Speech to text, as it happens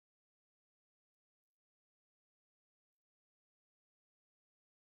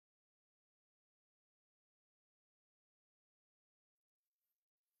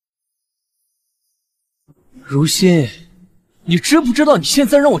如心，你知不知道你现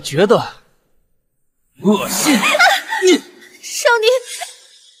在让我觉得恶心？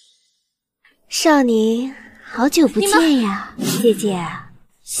少宁，好久不见呀，姐姐。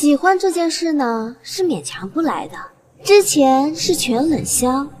喜欢这件事呢，是勉强不来的。之前是全冷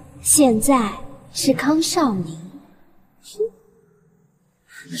香，现在是康少宁。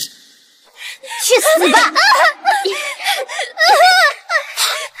去死吧！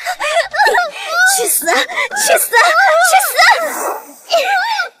去死！去死！去死！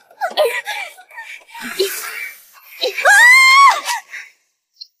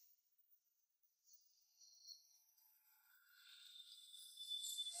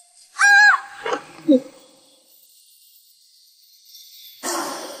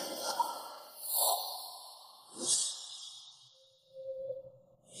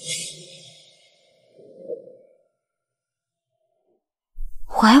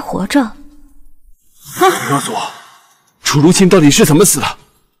我还活着。告诉我，楚如清到底是怎么死的？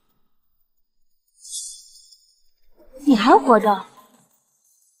你还活着？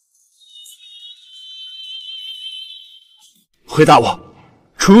回答我，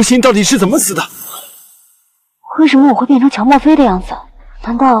楚如清到底是怎么死的？为什么我会变成乔墨菲的样子？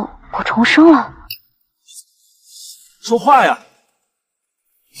难道我重生了？说话呀！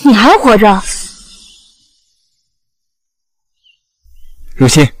你还活着？如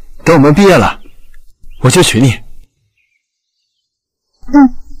心，等我们毕业了，我就娶你。哼，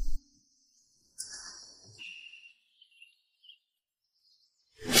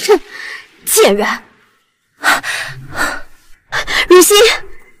贱人！如心，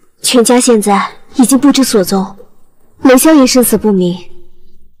全家现在已经不知所踪，冷香也生死不明。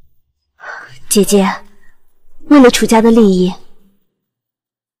姐姐，为了楚家的利益，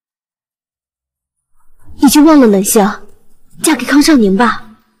你就忘了冷香，嫁给康少宁吧。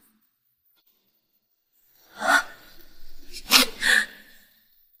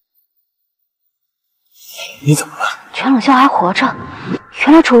你怎么了？全冷香还活着，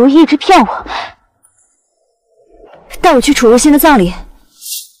原来楚如意一直骗我。带我去楚如心的葬礼。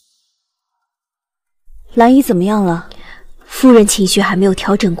兰姨怎么样了？夫人情绪还没有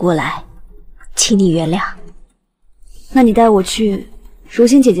调整过来，请你原谅。那你带我去如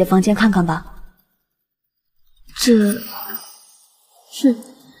心姐姐房间看看吧。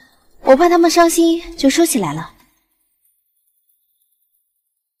我怕他们伤心，就收起来了。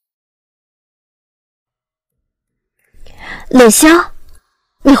冷香，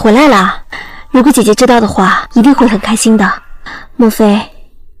你回来啦！如果姐姐知道的话，一定会很开心的。莫非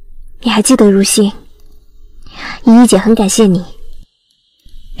你还记得如心？依依姐很感谢你。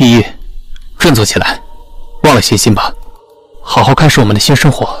依依，振作起来，忘了邪心吧，好好开始我们的新生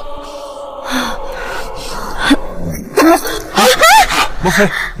活。莫非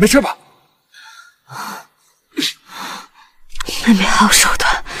没事吧？妹妹好手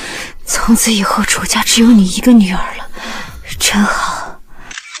段，从此以后楚家只有你一个女儿了，真好。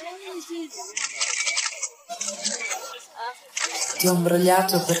Ti ho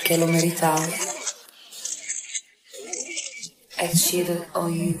imbrogliato perché lo meritavo. Accedo o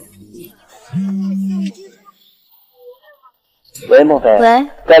you. 喂，莫非。喂，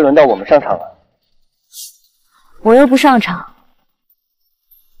该轮到我们上场了。我又不上场，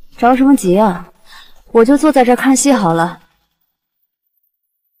着什么急啊？我就坐在这儿看戏好了。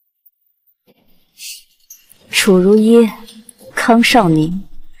楚如意，康少宁，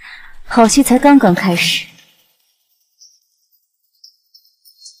好戏才刚刚开始。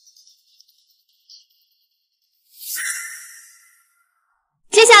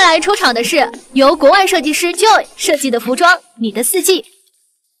接下来出场的是由国外设计师 Joy 设计的服装《你的四季》。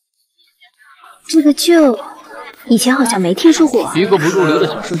这个就以前好像没听说过。一个不入流的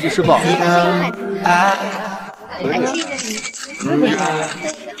小设计师吧。你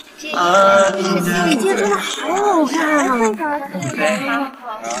今天真的好好看啊！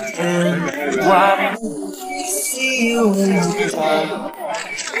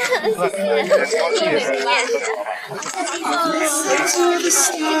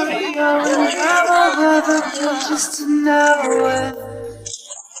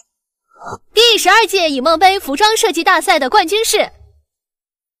第12届影梦杯服装设计大赛的冠军是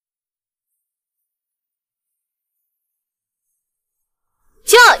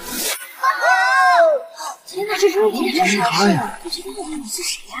Joy。天哪，这真是简直是不知道你是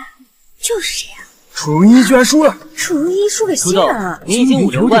谁呀？就是谁呀？楚如意居然输了！楚如意输给新人了。你已经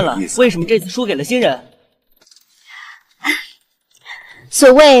5连冠了，为什么这次输给了新人？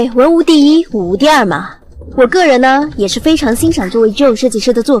所谓文无第一，武无第二嘛。我个人呢也是非常欣赏这位 Joe 设计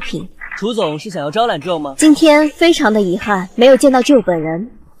师的作品。楚总是想要招揽 Joe 吗？今天非常的遗憾，没有见到 Joe 本人。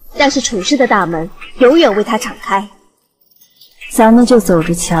但是处事的大门永远为他敞开。咱们就走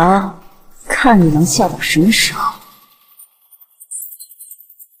着瞧，看你能笑到什么时候。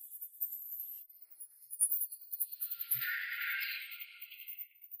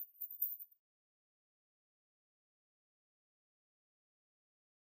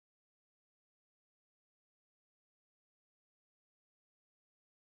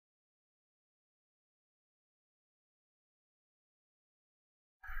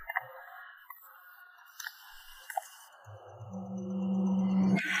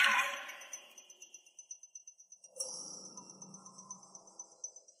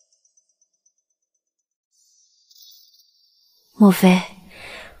莫非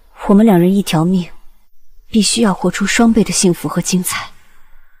我们两人一条命，必须要活出双倍的幸福和精彩？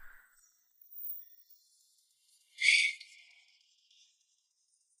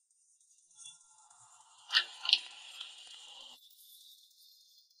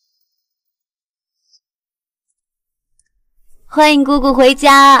欢迎姑姑回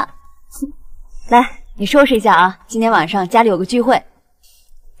家。来，你收拾一下啊，今天晚上家里有个聚会，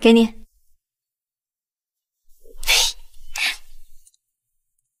给你。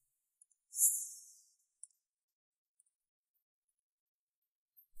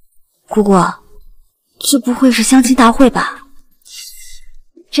姑姑，这不会是相亲大会吧？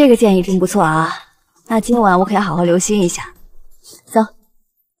这个建议真不错啊，那今晚我可要好好留心一下。走，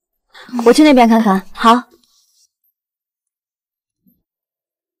我去那边看看。好。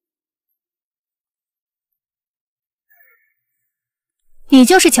你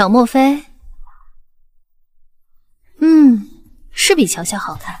就是乔莫菲？是比乔夏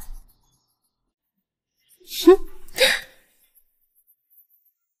好看。哼。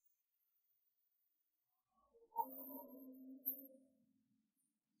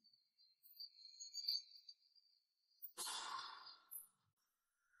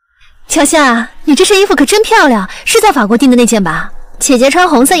乔夏，你这身衣服可真漂亮，是在法国订的那件吧？姐姐穿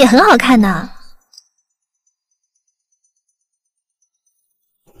红色也很好看呢。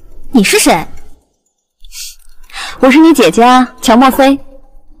你是谁？我是你姐姐啊，乔莫菲。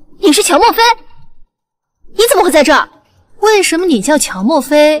你是乔莫菲？你怎么会在这儿？为什么你叫乔莫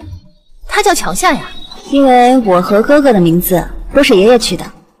菲，他叫乔夏呀？因为我和哥哥的名字都是爷爷取的，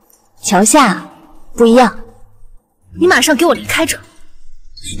乔夏不一样。你马上给我离开这儿！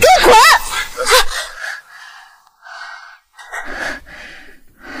给我滚！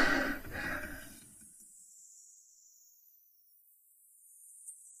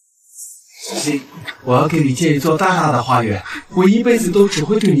亲，我要给你建一座大大的花园，我一辈子都只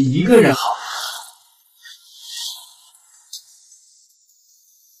会对你一个人好。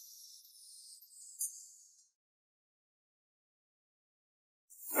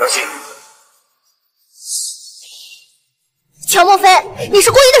小心！乔莫菲，你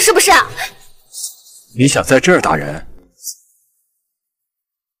是故意的，是不是？你想在这儿打人？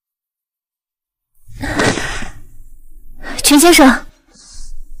陈先生，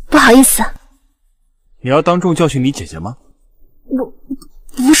不好意思。你要当众教训你姐姐吗？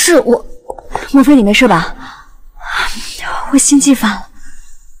不是我。莫非你没事吧？我心悸犯了。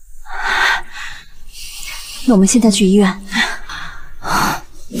那我们现在去医院。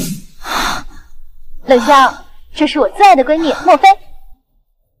冷香，这是我最爱的闺蜜莫非。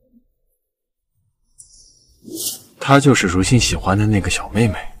她就是如心喜欢的那个小妹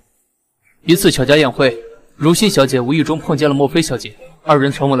妹。一次乔家宴会，如心小姐无意中碰见了莫非小姐，二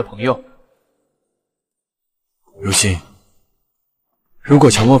人成为了朋友。如心，如果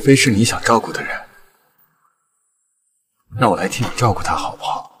乔莫菲是你想照顾的人，那我来替你照顾她好不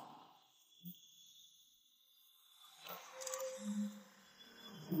好？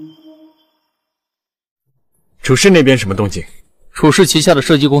处室那边什么动静？处室旗下的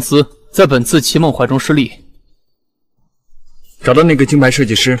设计公司在本次齐梦怀中失利，找到那个金牌设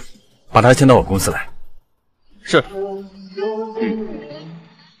计师，把他签到我公司来。是。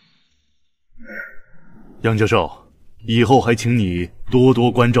杨教授，以后还请你多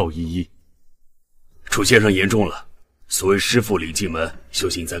多关照依依。楚先生言重了，所谓师傅领进门，修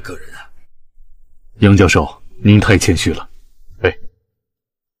行在个人啊。杨教授，您太谦虚了。哎，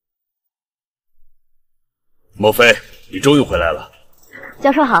莫非你终于回来了？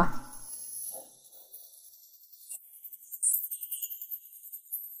教授好。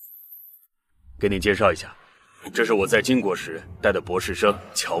给你介绍一下，这是我在金国时带的博士生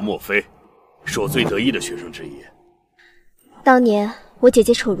乔莫非，是我最得意的学生之一。当年我姐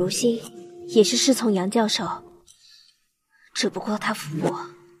姐楚如心也是师从杨教授，只不过她服我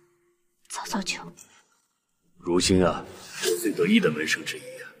早早就。如心啊，是最得意的门生之一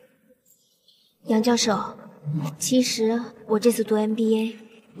啊。杨教授，其实我这次读 MBA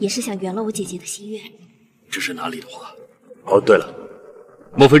也是想圆了我姐姐的心愿。这是哪里的话？哦，对了，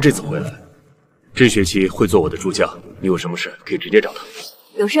莫非这次回来，这学期会做我的助教，你有什么事可以直接找他。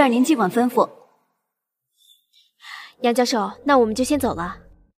有事您尽管吩咐。杨教授，那我们就先走了。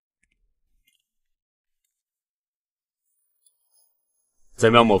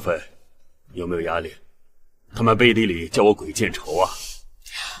怎么样，莫非？有没有压力？他们背地里叫我鬼见愁啊！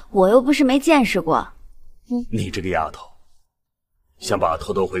我又不是没见识过。你这个丫头，想把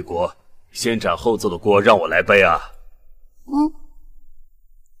偷偷回国、先斩后奏的锅让我来背啊？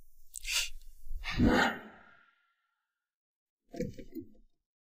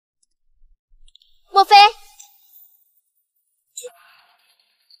莫非？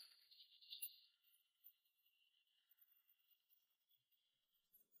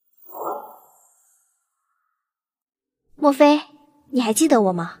莫非，你还记得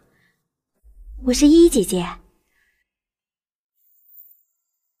我吗？我是依依姐姐。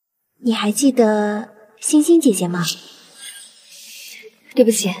你还记得星星姐姐吗？对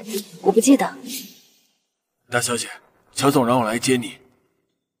不起，我不记得。大小姐，乔总让我来接你。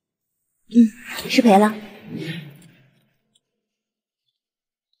失陪了。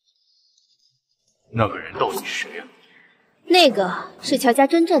那个人到底是谁呀？那个是乔家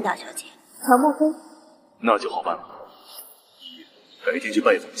真正大小姐，乔莫非。那就好办了。改天去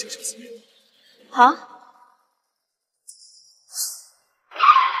拜访小小寺庙。好。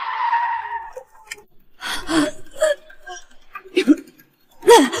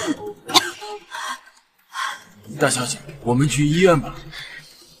大小姐，我们去医院吧。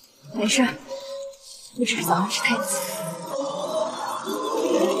没事，我只是早上吃太急。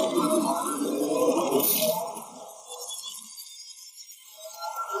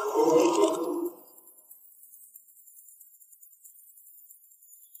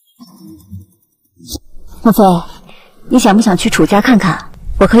莫非，你想不想去楚家看看？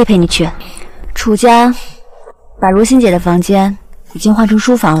我可以陪你去。楚家把如心姐的房间已经换成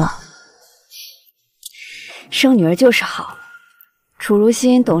书房了。生女儿就是好。楚如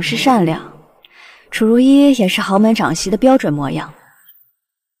心懂事善良，楚如一也是豪门长媳的标准模样。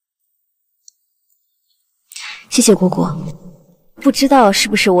谢谢姑姑。不知道是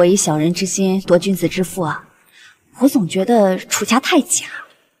不是我以小人之心夺君子之腹啊？我总觉得楚家太假。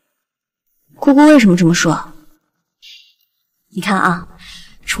姑姑为什么这么说？你看啊，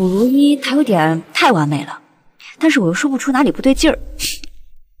楚如一她有点太完美了，但是我又说不出哪里不对劲儿。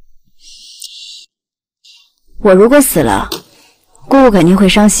我如果死了，姑姑肯定会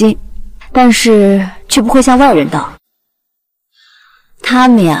伤心，但是却不会向外人道。他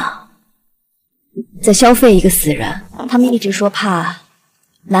们呀，在消费一个死人，他们一直说怕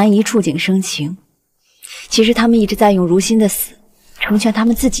难以触景生情，其实他们一直在用如心的死成全他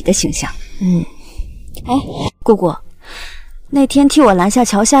们自己的形象。哎，姑姑，那天替我拦下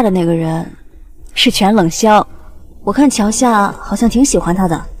乔夏的那个人是全冷萧，我看乔夏好像挺喜欢他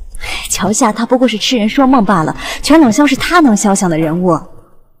的。乔夏他不过是痴人说梦罢了，全冷萧是他能肖想的人物。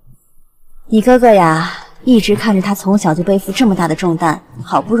你哥哥呀，一直看着他从小就背负这么大的重担，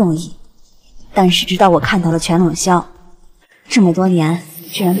好不容易，但是直到我看到了全冷萧，这么多年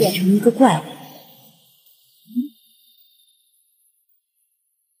居然变成一个怪物。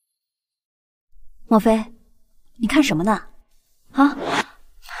莫非，你看什么呢？啊，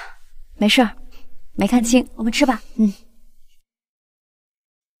没事儿，没看清，我们吃吧。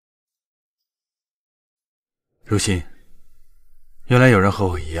如心，原来有人和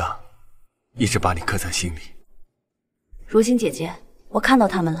我一样，一直把你刻在心里。如心姐姐，我看到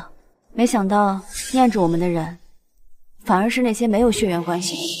他们了，没想到念着我们的人，反而是那些没有血缘关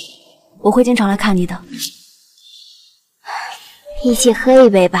系。我会经常来看你的。一起喝一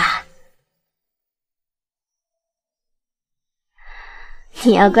杯吧。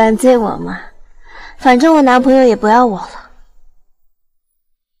你要灌醉我吗？反正我男朋友也不要我了。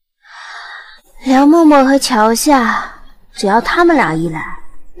梁默默和乔夏，只要他们俩一来，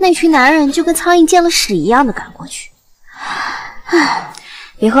那群男人就跟苍蝇见了屎一样的赶过去。唉，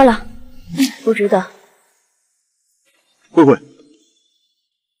别喝了，不值得。慧慧，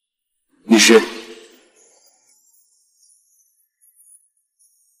你是？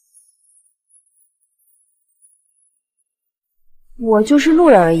我就是路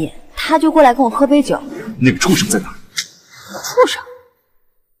人而已，他就过来跟我喝杯酒。那个畜生在哪儿？畜生？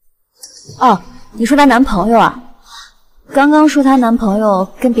哦，你说她男朋友啊？刚刚说她男朋友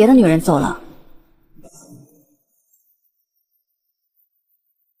跟别的女人走了。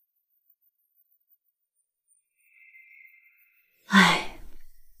唉，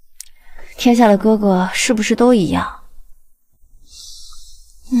天下的哥哥是不是都一样？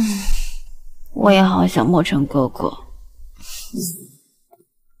我也好想磨成哥哥。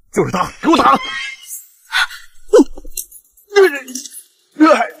就是他，给我打！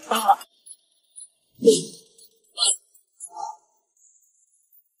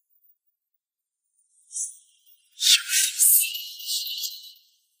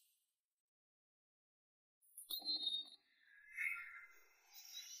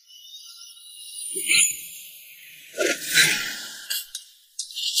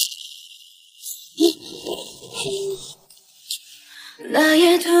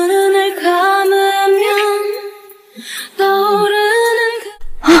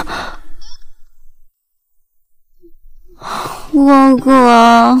哥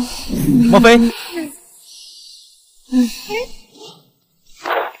哥，莫非？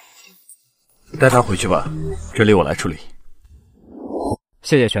带他回去吧，这里我来处理。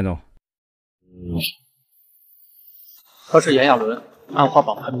谢谢全总。他是炎亚纶暗花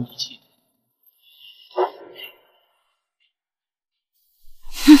榜排名第7。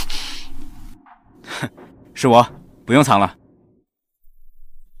是我，不用藏了。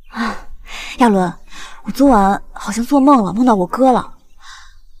亚纶，我昨晚好像做梦了，梦到我哥了，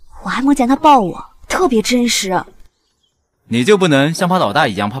我还梦见他抱我，特别真实。你就不能像怕老大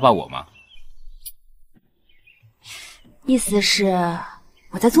一样怕我吗？意思是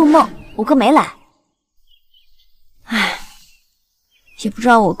我在做梦，我哥没来。唉，也不知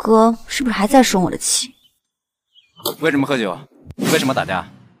道我哥是不是还在生我的气。为什么喝酒？为什么打架？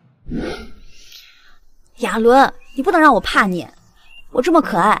亚纶，你不能让我怕你，我这么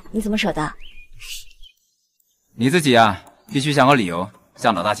可爱，你怎么舍得？你自己啊，必须想个理由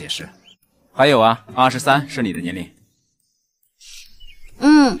向老大解释。还有啊，23是你的年龄。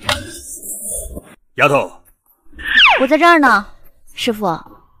丫头，我在这儿呢，师傅，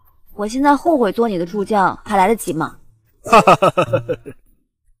我现在后悔做你的助教，还来得及吗？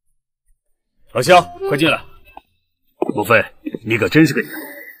老乡，快进来。莫非你可真是个人？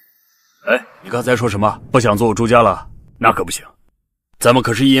哎，你刚才说什么？不想做我助教了？那可不行，咱们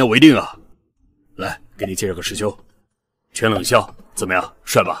可是一言为定啊！来，给你介绍个师兄，全冷笑，怎么样？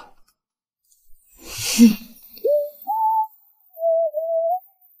帅吧？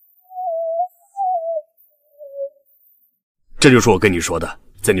这就是我跟你说的，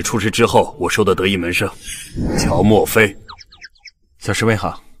在你出师之后，我收的得意门生，乔莫非。小师妹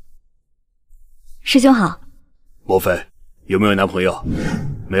好。师兄好。莫非有没有男朋友？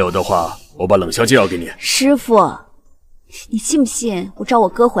没有的话，我把冷笑介绍给你。师傅，你信不信我找我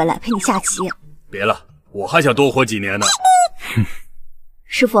哥回来陪你下棋？别了，我还想多活几年呢。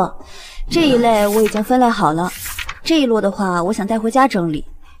师傅，这一类我已经分类好了，这一摞的话，我想带回家整理，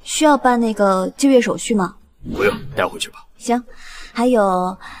需要办那个就业手续吗？不用，带回去吧。行，还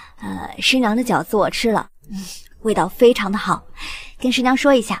有，师娘的饺子我吃了，味道非常的好，跟师娘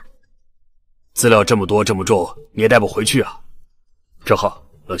说一下。资料这么多这么重，你也带不回去啊。正好，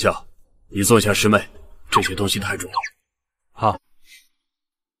冷笑，你做一下师妹，这些东西太重了。好。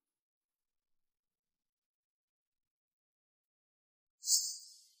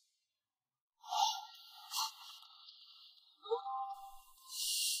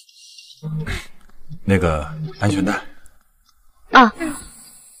那个安全带。啊。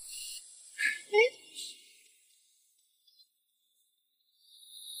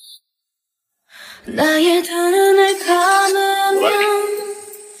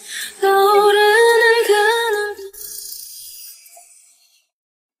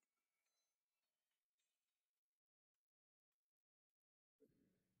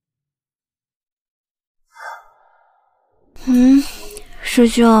师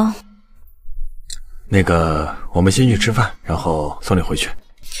兄。那个，我们先去吃饭，然后送你回去。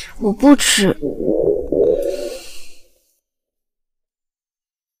我不吃。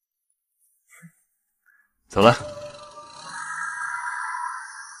走了。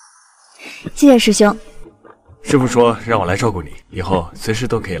谢谢师兄。师傅说让我来照顾你，以后随时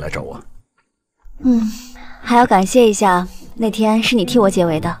都可以来找我。还要感谢一下，那天是你替我解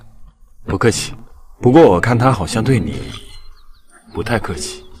围的。不客气。不过我看他好像对你不太客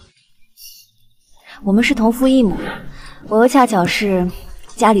气。我们是同父异母，我又恰巧是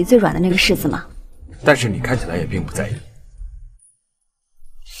家里最软的那个柿子嘛。但是你看起来也并不在意。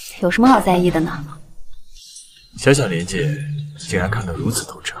有什么好在意的呢？小小年纪竟然看得如此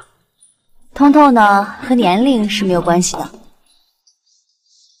透彻。通透呢，和年龄是没有关系的。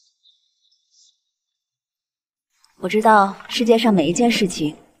我知道世界上每一件事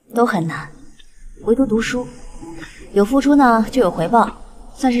情都很难，唯独读书，有付出呢就有回报，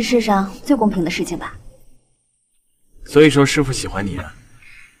算是世上最公平的事情吧。所以说师傅喜欢你啊。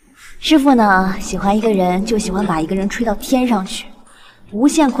师傅呢，喜欢一个人就喜欢把一个人吹到天上去，无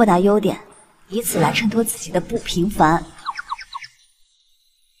限扩大优点，以此来衬托自己的不平凡。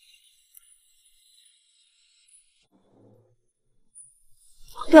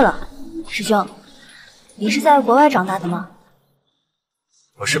对了，师兄，你是在国外长大的吗？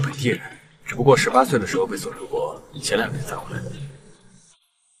我是本地人，只不过18岁的时候被送出国，前2年才回来。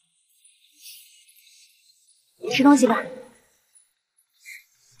吃东西吧。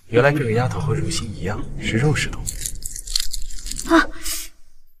原来这个丫头和如新一样，是肉食动物。啊，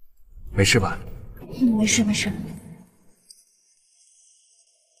没事吧？没事没事。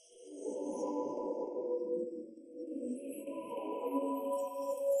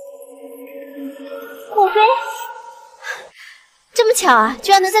莫非这么巧啊，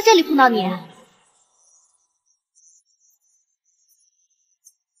居然能在这里碰到你！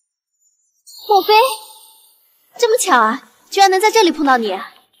莫非这么巧啊，居然能在这里碰到你！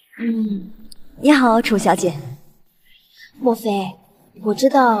你好，楚小姐。莫非，我知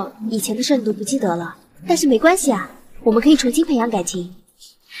道以前的事你都不记得了，但是没关系啊，我们可以重新培养感情，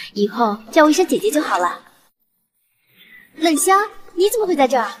以后叫我一声姐姐就好了。冷香，你怎么会在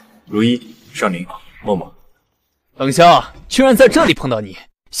这儿？如一、少宁、默默。冷香，居然在这里碰到你，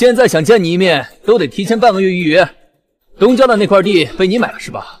现在想见你一面都得提前半个月预约。东郊的那块地被你买了是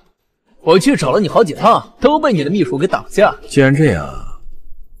吧？我去找了你好几趟，都被你的秘书给挡下。既然这样，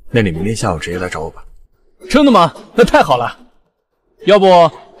那你明天下午直接来找我吧。真的吗？那太好了，要不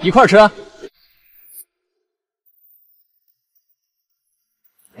一块吃？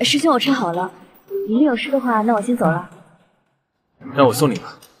师兄，我吃好了。你们有事的话，那我先走了。让我送你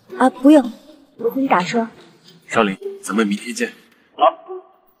吧。啊，不用，我自己打车。少林，咱们明天见。好。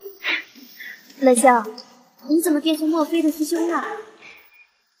冷笑，你怎么变成莫非的师兄了？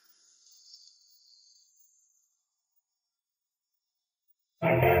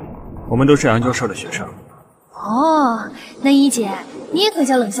我们都是杨教授的学生。哦，那一姐，你也可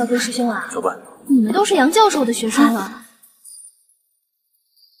叫冷笑哥师兄啊？走吧。你们都是杨教授的学生了。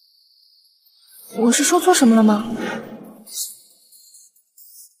我是说错什么了吗？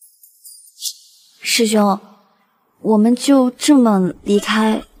师兄，我们就这么离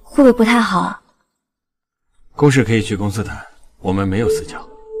开，会不会不太好啊？公事可以去公司谈，我们没有私交。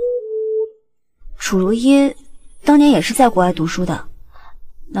楚如一当年也是在国外读书的，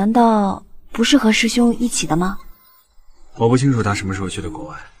难道不是和师兄一起的吗？我不清楚他什么时候去的国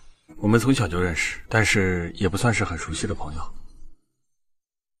外，我们从小就认识，但是也不算是很熟悉的朋友。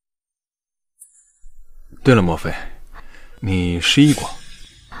对了，莫非你失忆过？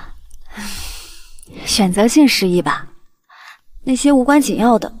选择性失忆吧，那些无关紧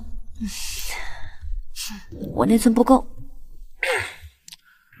要的，我内存不够。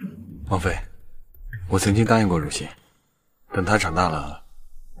莫非，我曾经答应过如新，等她长大了，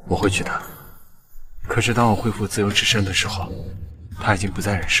我会娶她。可是当我恢复自由之身的时候，她已经不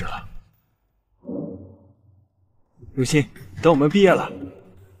在人世了。如新，等我们毕业了，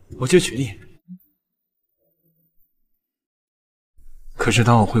我就娶你。可是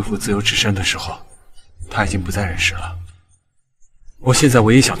当我恢复自由之身的时候，他已经不在人世了。我现在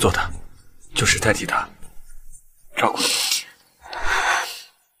唯一想做的，就是代替他照顾你。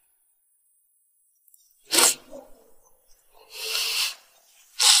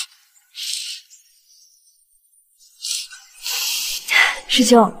师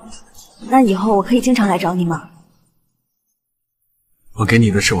兄，那以后我可以经常来找你吗？我给你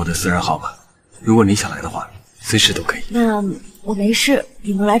的是我的私人号码，如果你想来的话，随时都可以。那我没事，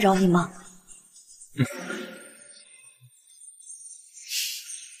也能来找你吗？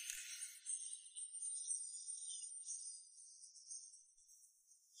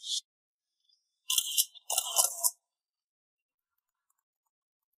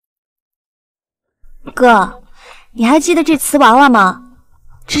哥，你还记得这瓷娃娃吗？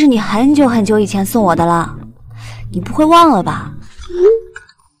这是你很久很久以前送我的了，你不会忘了吧？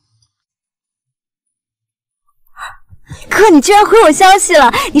哥，你居然回我消息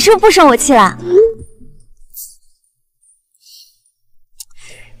了，你是不是不生我气了？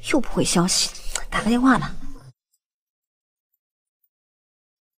又不回消息，打个电话吧。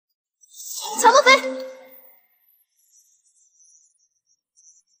乔莫菲，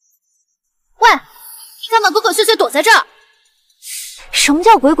喂，你干嘛鬼鬼祟祟躲在这儿？什么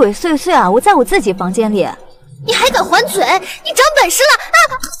叫鬼鬼祟祟啊？我在我自己房间里。你还敢还嘴？你长本事了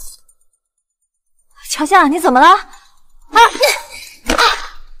啊！乔夏，你怎么了？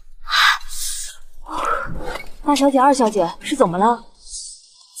大小姐、二小姐是怎么了？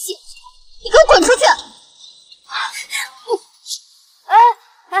你给我滚出去！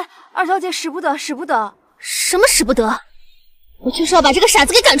二小姐使不得，使不得！什么使不得？我就是要把这个傻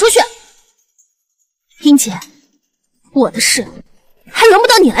子给赶出去！英姐，我的事还轮不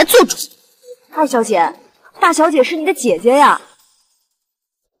到你来做主。二小姐，大小姐是你的姐姐呀。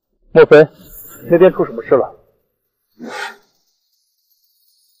莫非那天出什么事了？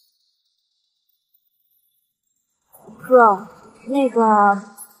哥，那个……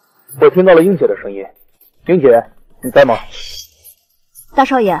我听到了英姐的声音。英姐，你在吗？大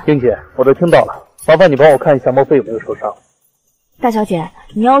少爷。英姐，我都听到了，麻烦你帮我看一下莫非有没有受伤。大小姐，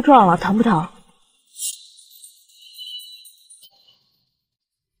你腰撞了，疼不疼？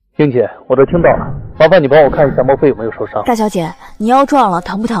英姐，我都听到了，麻烦你帮我看一下莫非有没有受伤。大小姐，你腰撞了，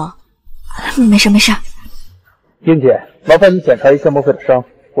疼不疼？没事没事。英姐，麻烦你检查一下莫非的伤，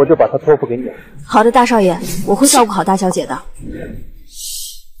我就把他托付给你了。好的，大少爷，我会照顾好大小姐的。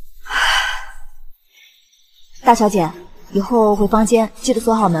大小姐，以后回房间记得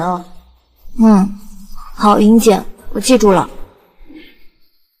锁好门哦。好，英姐，我记住了。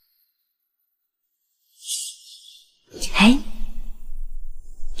哎，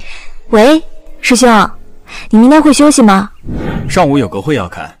喂，师兄，你明天会休息吗？上午有个会要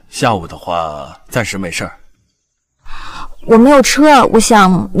开，下午的话暂时没事儿。我没有车，我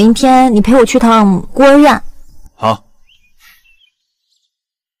想明天你陪我去趟孤儿院。好。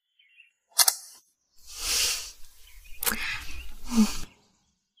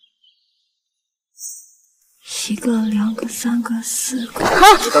1个、2个、3个、4个。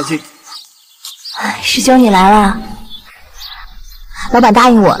当心！师兄你来了。老板答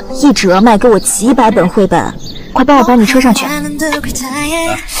应我1折卖给我几百本绘本，快帮我搬你车上去。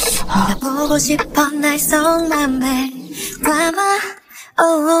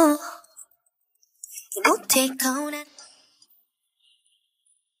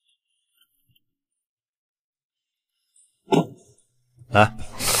来。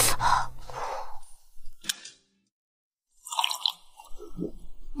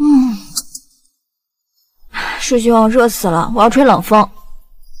师兄，热死了，我要吹冷风。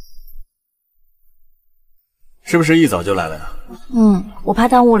是不是一早就来了呀？我怕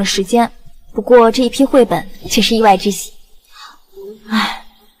耽误了时间。不过这一批绘本却是意外之喜。唉，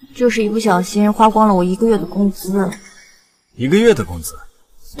就是一不小心花光了我1个月的工资。1个月的工资？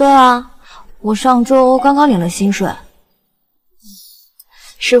对啊，我上周刚刚领了薪水。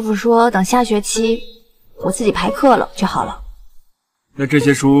师傅说等下学期我自己排课了就好了。那这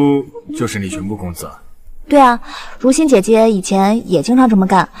些书就是你全部工资啊？对啊，如心姐姐以前也经常这么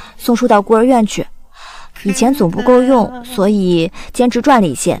干，送书到孤儿院去。以前总不够用，所以兼职赚了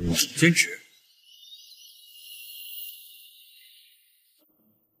一些。兼职？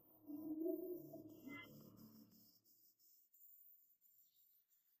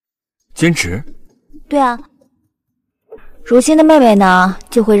兼职？对啊，如心的妹妹呢，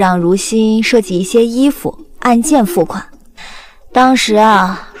就会让如心设计一些衣服，按件付款。当时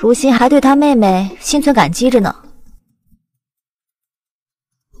啊，如心还对她妹妹心存感激着呢。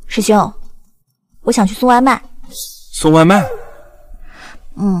师兄，我想去送外卖。送外卖？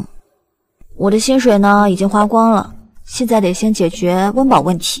我的薪水呢已经花光了，现在得先解决温饱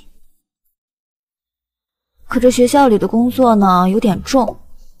问题。可这学校里的工作呢有点重，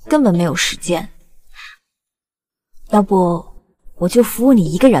根本没有时间。要不我就服务你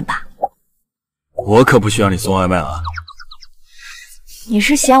一个人吧。我可不需要你送外卖啊。你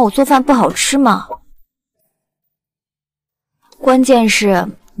是嫌我做饭不好吃吗？关键是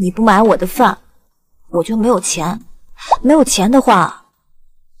你不买我的饭，我就没有钱。没有钱的话，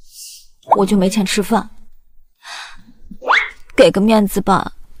我就没钱吃饭。给个面子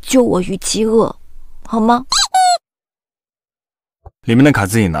吧，救我于饥饿，好吗？里面的卡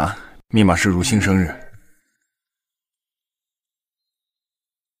自己拿，密码是如心生日。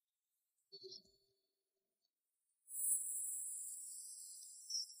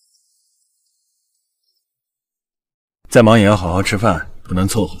再忙也要好好吃饭，不能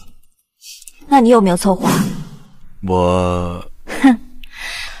凑合。那你有没有凑合啊？我……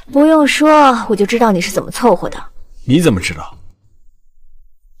不用说，我就知道你是怎么凑合的。你怎么知道？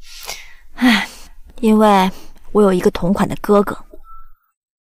唉，因为我有一个同款的哥哥。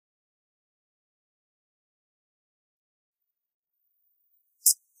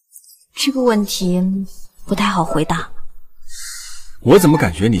这个问题不太好回答。我怎么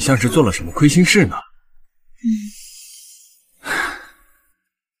感觉你像是做了什么亏心事呢？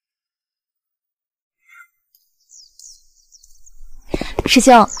师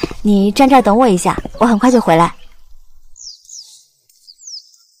兄，你站这儿等我一下，我很快就回来。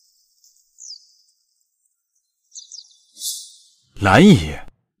兰姨，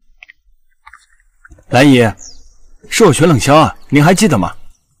兰姨，是我全冷霄啊，您还记得吗？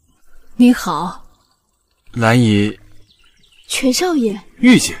你好，兰姨。全少爷。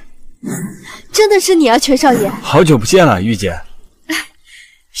玉姐。真的是你啊，全少爷。好久不见了，玉姐。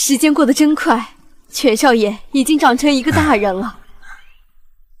时间过得真快，全少爷已经长成一个大人了。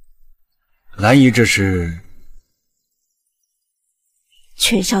兰姨，这是……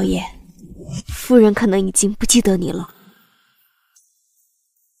全少爷，夫人可能已经不记得你了。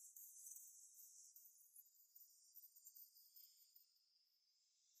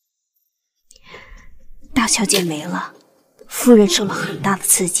小姐没了，夫人受了很大的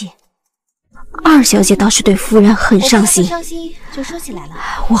刺激。二小姐倒是对夫人很伤心。伤心就说起来了，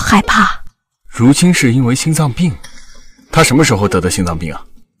我害怕。如今是因为心脏病，她什么时候得的心脏病啊？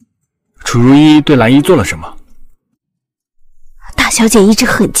楚如意对兰姨做了什么？大小姐一直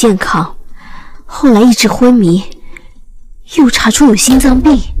很健康，后来一直昏迷，又查出有心脏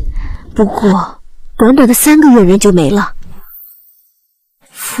病，不过短短的3个月人就没了。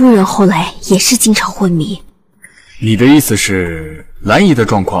夫人后来也是经常昏迷。你的意思是，兰姨的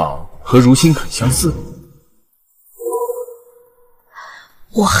状况和如心很相似？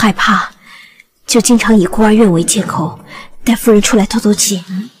我害怕，就经常以孤儿院为借口，带夫人出来透透气。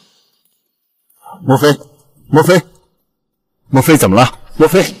莫非？莫非怎么了？莫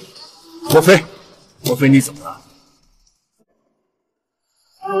非你怎么了？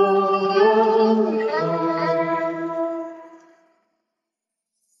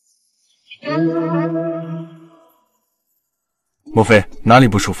莫非哪里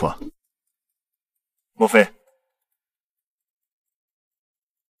不舒服啊？莫非？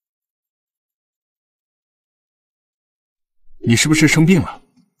你是不是生病了？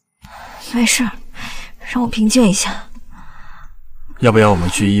没事，让我平静一下。要不要我们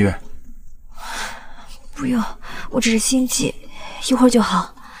去医院？不用，我只是心悸，一会儿就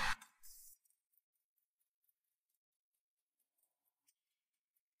好。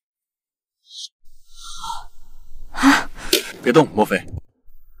啊！别动，莫非。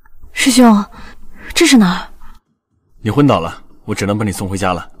师兄，这是哪儿？你昏倒了，我只能把你送回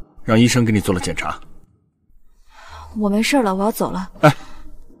家了，让医生给你做了检查。我没事了，我要走了。哎，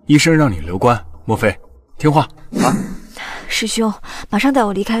医生让你留观，莫非听话啊？师兄，马上带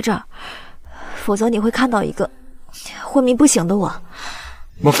我离开这儿，否则你会看到一个昏迷不醒的我。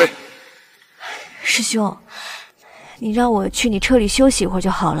莫非，师兄，你让我去你车里休息一会儿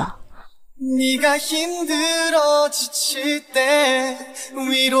就好了。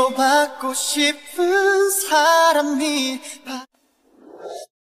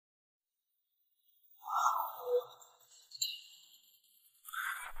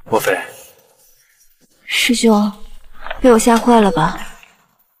莫非，师兄，被我吓坏了吧？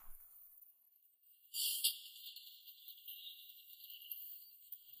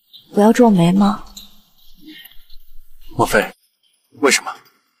我要皱眉吗？莫非，为什么？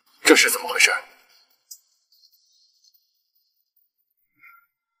这是怎么回事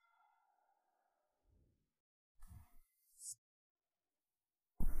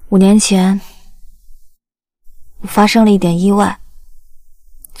？5年前，我发生了一点意外，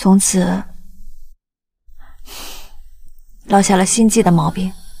从此落下了心悸的毛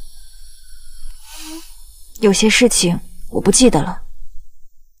病。有些事情我不记得了。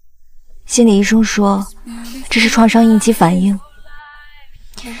心理医生说这是创伤应激反应。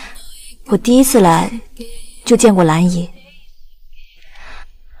我第一次来就见过兰姨，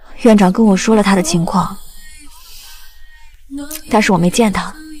院长跟我说了她的情况，但是我没见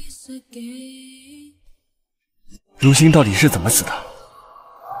她。如心到底是怎么死的？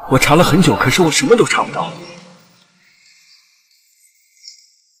我查了很久，可是我什么都查不到。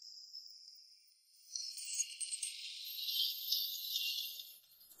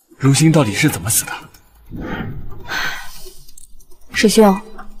如心到底是怎么死的？师兄，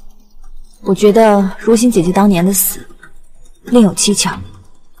我觉得如心姐姐当年的死另有蹊跷，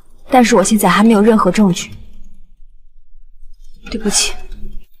但是我现在还没有任何证据。对不起。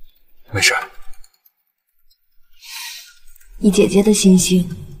没事。以姐姐的心性，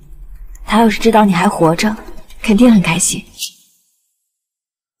她要是知道你还活着，肯定很开心。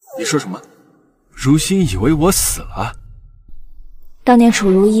你说什么？如心以为我死了？当年楚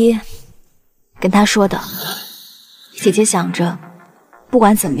如一跟她说的，姐姐想着，不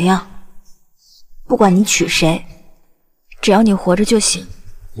管怎么样，不管你娶谁，只要你活着就行。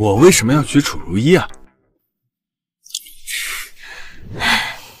我为什么要娶楚如一啊？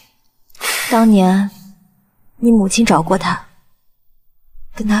当年你母亲找过她，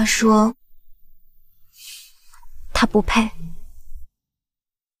跟她说她不配。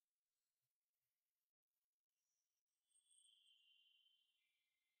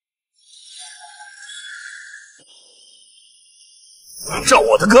上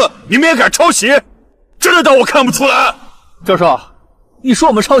我的课，你们也敢抄袭？真的当我看不出来？教授，你说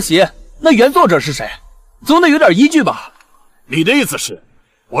我们抄袭，那原作者是谁？总得有点依据吧？你的意思是，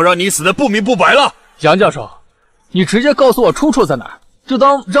我让你死得不明不白了？杨教授，你直接告诉我出处在哪儿，就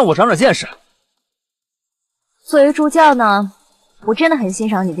当让我长长见识。作为助教呢，我真的很欣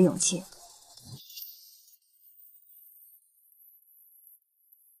赏你的勇气。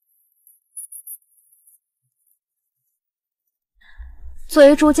作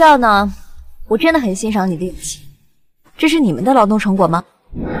为助教呢，我真的很欣赏你的勇气。这是你们的劳动成果吗？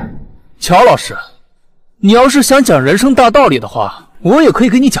乔老师，你要是想讲人生大道理的话，我也可以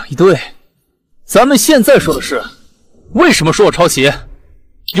给你讲一堆。咱们现在说的是，为什么说我抄袭？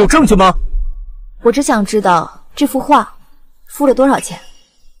有证据吗？我只想知道这幅画付了多少钱。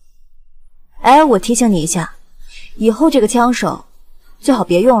哎，我提醒你一下，以后这个枪手最好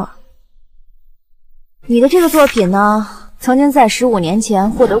别用了。你的这个作品呢，曾经在15年前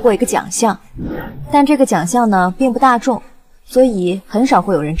获得过一个奖项，但这个奖项呢并不大众，所以很少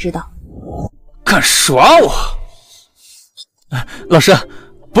会有人知道。敢耍我？老师，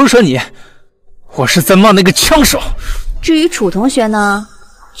不是说你，我是在骂那个枪手。至于楚同学呢，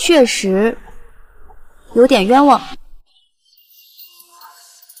确实有点冤枉。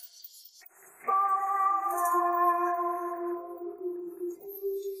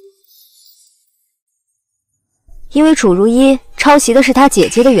因为楚如一抄袭的是他姐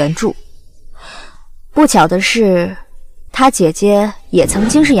姐的原著，不巧的是，他姐姐也曾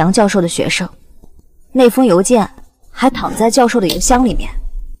经是杨教授的学生，那封邮件还躺在教授的邮箱里面。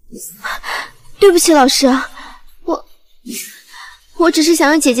对不起，老师，我只是想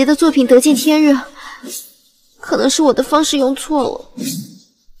让姐姐的作品得见天日，可能是我的方式用错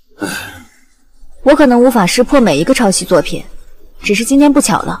了。我可能无法识破每一个抄袭作品，只是今天不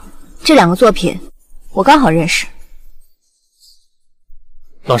巧了，这2个作品我刚好认识。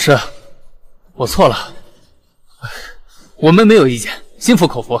老师，我错了，我们没有意见，心服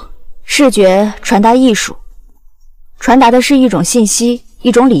口服。视觉传达艺术，传达的是一种信息，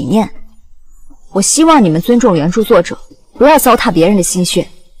一种理念。我希望你们尊重原著作者，不要糟蹋别人的心血。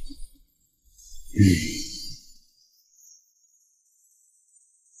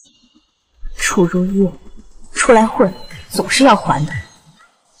楚如意，出来混总是要还的，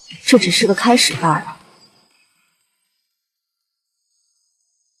这只是个开始罢了。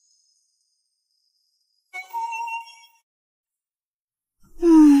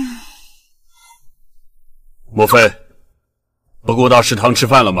莫非不给我到食堂吃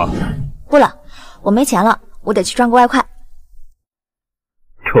饭了吗？不了，我没钱了，我得去赚个外快。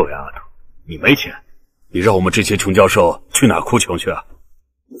臭丫头，你没钱，你让我们这些穷教授去哪哭穷去啊？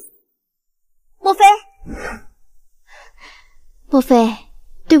莫非，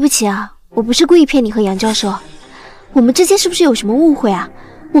对不起啊，我不是故意骗你和杨教授，我们之间是不是有什么误会啊？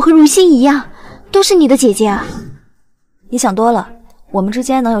我和如心一样，都是你的姐姐啊。你想多了，我们之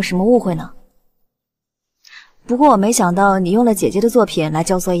间能有什么误会呢？不过我没想到你用了姐姐的作品来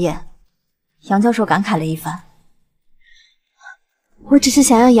交作业，杨教授感慨了一番。我只是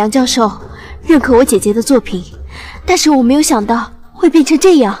想让杨教授认可我姐姐的作品，但是我没有想到会变成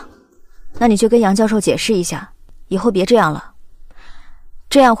这样。那你就跟杨教授解释一下，以后别这样了，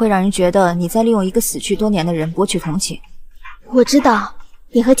这样会让人觉得你在利用一个死去多年的人博取同情。我知道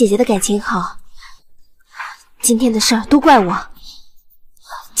你和姐姐的感情好，今天的事儿都怪我，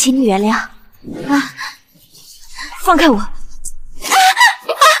请你原谅。啊！放开我！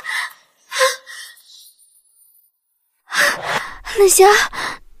冷霞，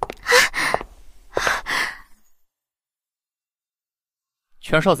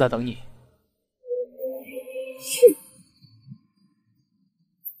权少在等你。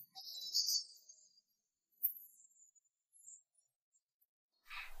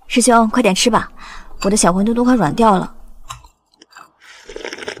师兄，快点吃吧，我的小馄饨都快软掉了。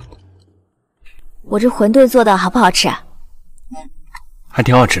我这馄饨做的好不好吃啊？还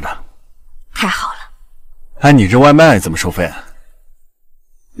挺好吃的。太好了。哎，你这外卖怎么收费啊？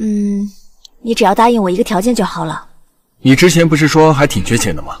你只要答应我一个条件就好了。你之前不是说还挺缺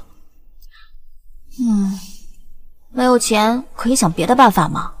钱的吗？没有钱可以想别的办法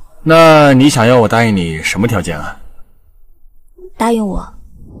吗？那你想要我答应你什么条件啊？答应我，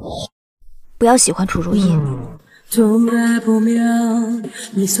不要喜欢楚如意。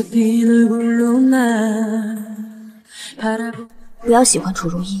不要喜欢楚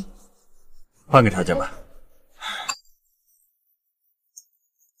如意。换个条件吧。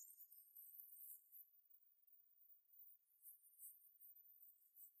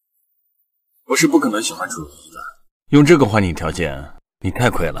我是不可能喜欢楚如意的，用这个换你条件，你太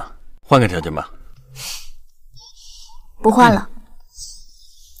亏了。换个条件吧。不换了，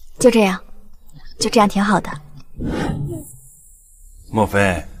就这样，就这样挺好的。莫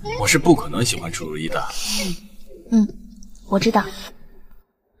非我是不可能喜欢楚如意的？我知道。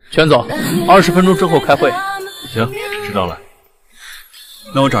权总，20分钟之后开会。行，知道了。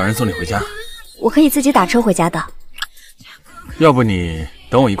那我找人送你回家。我可以自己打车回家的。要不你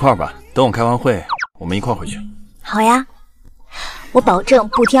等我一块儿吧，等我开完会，我们一块儿回去。好呀，我保证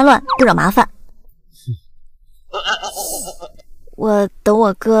不添乱，不惹麻烦。我等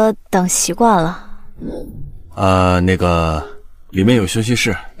我哥等习惯了。那个里面有休息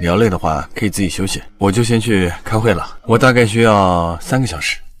室，你要累的话可以自己休息。我就先去开会了，我大概需要3个小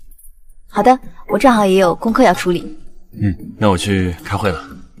时。好的，我正好也有功课要处理。那我去开会了。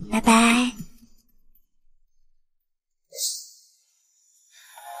拜拜。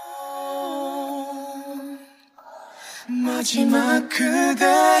 마지막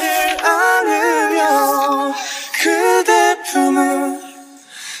그대를 안으며 그대 품은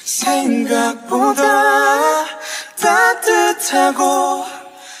생각보다 따뜻하고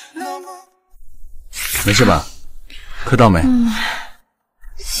没事吧？课到没？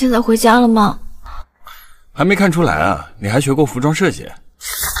现在回家了吗？还没看出来啊！你还学过服装设计？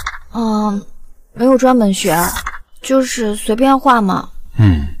没有专门学，就是随便画嘛。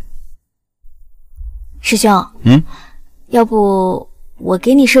师兄，要不我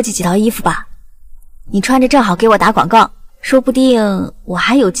给你设计几套衣服吧，你穿着正好给我打广告，说不定我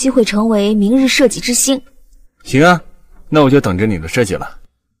还有机会成为明日设计之星。行啊，那我就等着你的设计了。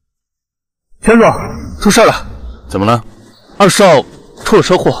田总，出事了！怎么了？2少出了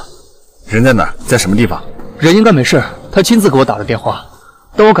车祸，人在哪儿？在什么地方？人应该没事，他亲自给我打的电话，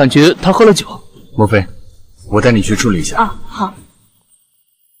但我感觉他喝了酒。莫非，我带你去处理一下。好。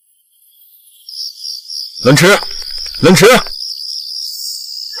冷池。冷池！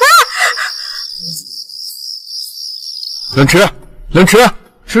冷池！冷池！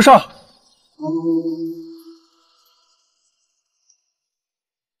石少！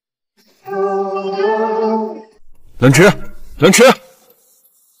冷池！冷池！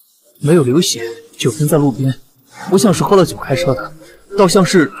没有流血，酒瓶在路边，不像是喝了酒开车的，倒像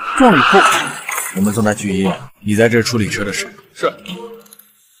是撞了以后。我们送他去医院，你在这处理车的事。是。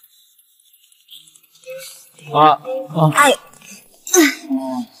走。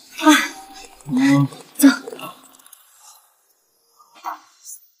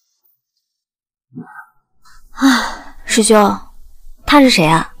师兄，他是谁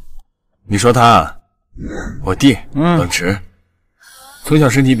啊？你说他？我弟，冷池。从小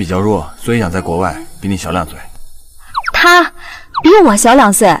身体比较弱，所以养在国外，比你小2岁。他比我小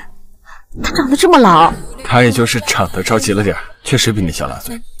2岁，他长得这么老。他也就是长得着急了点，确实比你小2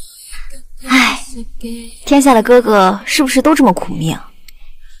岁。唉，天下的哥哥是不是都这么苦命？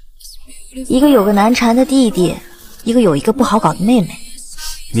一个有个难缠的弟弟，一个有一个不好搞的妹妹。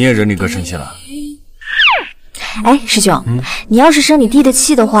你也惹你哥生气了？哎，师兄，你要是生你弟的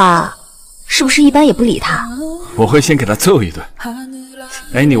气的话，是不是一般也不理他？我会先给他揍一顿。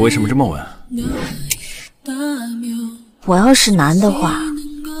哎，你为什么这么问？我要是男的话，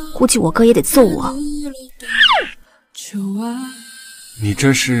估计我哥也得揍我。你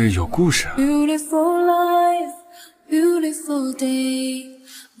这是有故事啊！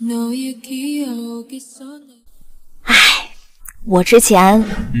唉，我之前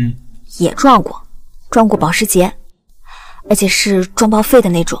也撞过保时捷，而且是撞报废的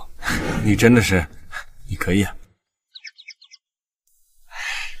那种。你真的是，你可以啊！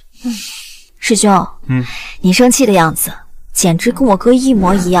师兄，你生气的样子简直跟我哥一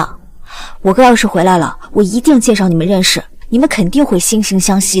模一样。我哥要是回来了，我一定介绍你们认识，你们肯定会惺惺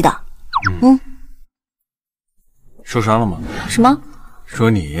相惜的。受伤了吗？什么？说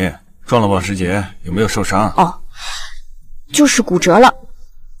你撞了保时捷，有没有受伤？哦，就是骨折了，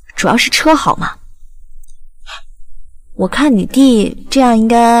主要是车好嘛。我看你弟这样应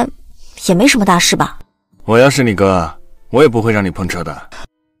该也没什么大事吧？我要是你哥，我也不会让你碰车的。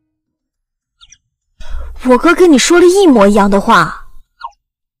我哥跟你说了一模一样的话，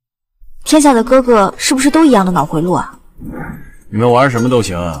天下的哥哥是不是都一样的脑回路啊？你们玩什么都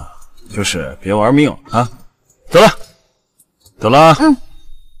行，就是别玩命啊！走了，走了啊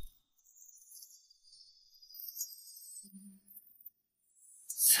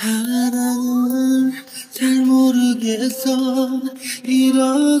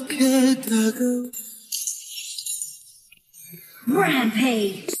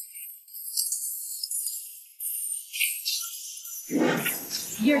！Rampage.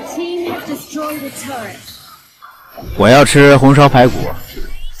 Your team has destroyed a turret. 我要吃红烧排骨。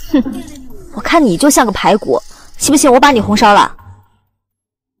哼，我看你就像个排骨，信不信我把你红烧了？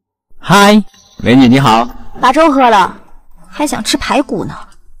嗨，美女你好。把粥喝了，还想吃排骨呢？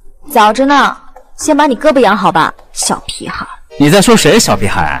早着呢，先把你胳膊养好吧，小屁孩。你在说谁小屁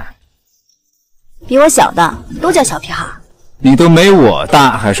孩？比我小的都叫小屁孩。你都没我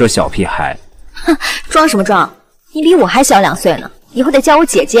大，还说小屁孩？哼，装什么装？你比我还小2岁呢，以后得叫我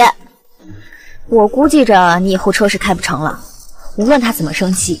姐姐。我估计着你以后车是开不成了，无论他怎么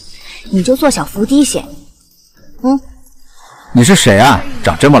生气，你就做小伏低些。你是谁啊？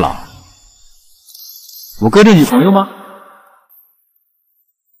长这么老？我哥的女朋友吗？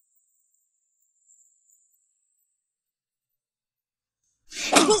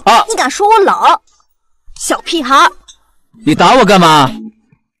你敢说我老？小屁孩！你打我干嘛？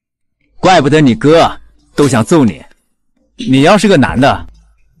怪不得你哥都想揍你。你要是个男的，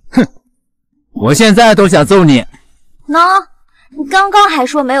哼，我现在都想揍你。喏，你刚刚还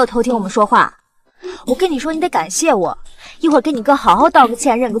说没有偷听我们说话，我跟你说，你得感谢我，一会儿跟你哥好好道个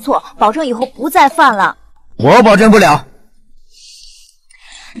歉，认个错，保证以后不再犯了。我保证不了。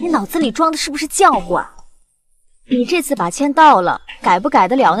你脑子里装的是不是浆糊啊？你这次把歉道了，改不改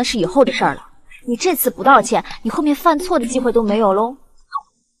得了那是以后的事儿了。你这次不道歉，你后面犯错的机会都没有喽。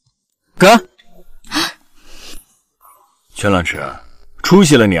哥，全老师，出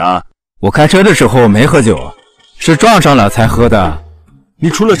息了你啊！我开车的时候没喝酒，是撞上了才喝的。你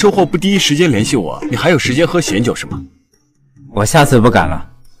除了车祸不第一时间联系我，你还有时间喝咸酒是吗？我下次不敢了。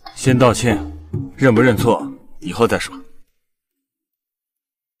先道歉，认不认错以后再说。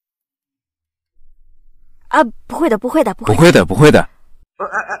啊，不会的，不会的，不会的，不会的。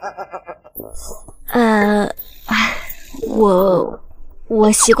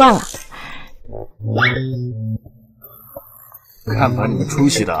我习惯了。看把你们出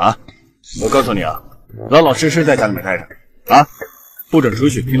息的啊！我告诉你啊，老老实实在家里面待着啊，不准出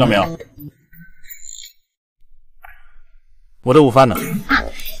去，听到没有？我的午饭呢？啊，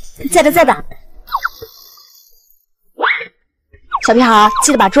在的，在的。小屁孩，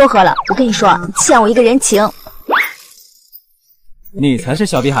记得把粥喝了。我跟你说，你欠我一个人情。你才是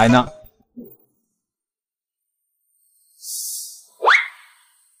小屁孩呢。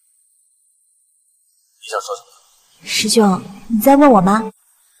你想说什么？师兄，你在问我吗？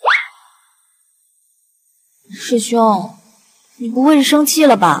师兄，你不会是生气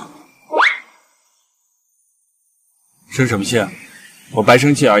了吧？生什么气啊？我白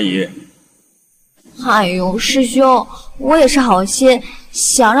生气而已。哎呦，师兄，我也是好心，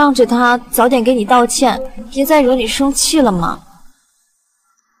想让着他早点给你道歉，别再惹你生气了嘛。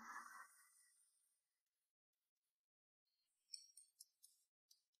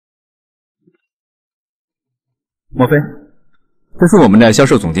莫非，这是我们的销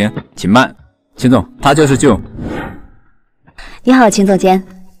售总监秦曼，秦总，他就是舅。你好，秦总监，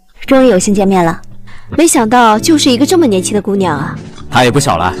终于有幸见面了。没想到就是一个这么年轻的姑娘啊！她也不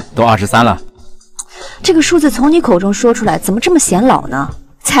小了，都23了。这个数字从你口中说出来，怎么这么显老呢？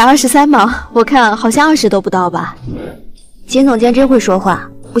才23吗？我看好像20都不到吧。秦总监真会说话，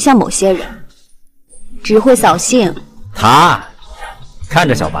不像某些人，只会扫兴。他看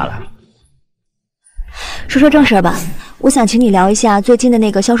着小巴了。说说正事吧，我想请你聊一下最近的那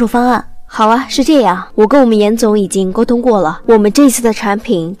个销售方案。好啊，是这样，我跟我们严总已经沟通过了，我们这次的产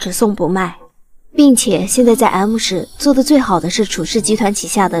品只送不卖，并且现在在 M 市做的最好的是楚氏集团旗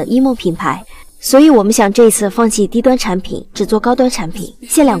下的一梦品牌，所以我们想这次放弃低端产品，只做高端产品，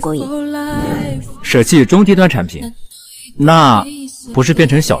限量供应。舍弃中低端产品，那不是变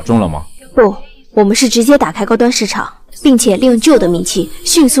成小众了吗？不，我们是直接打开高端市场，并且利用旧的名气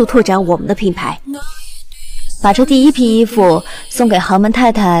迅速拓展我们的品牌。把这第一批衣服送给豪门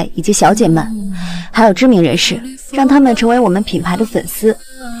太太以及小姐们，还有知名人士，让他们成为我们品牌的粉丝，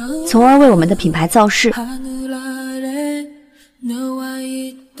从而为我们的品牌造势。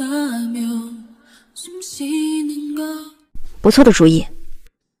不错的主意。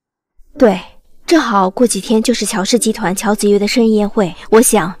对，正好过几天就是乔氏集团乔子月的生日宴会，我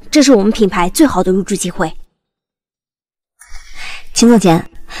想这是我们品牌最好的入驻机会。秦总监，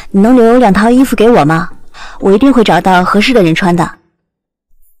你能留2套衣服给我吗？我一定会找到合适的人穿的。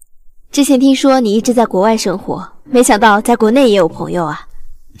之前听说你一直在国外生活，没想到在国内也有朋友啊。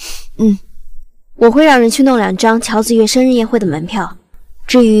我会让人去弄2张乔子月生日宴会的门票。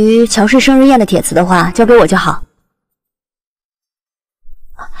至于乔氏生日宴的帖子的话，交给我就好。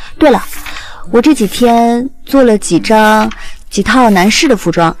对了，我这几天做了几套男士的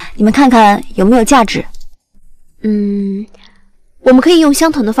服装，你们看看有没有价值？我们可以用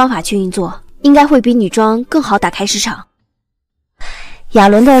相同的方法去运作，应该会比女装更好打开市场。亚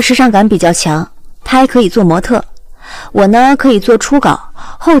伦的时尚感比较强，他还可以做模特，我呢可以做初稿，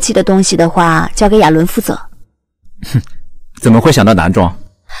后期的东西的话交给亚伦负责。哼，怎么会想到男装？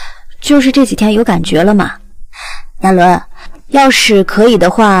就是这几天有感觉了嘛。亚伦，要是可以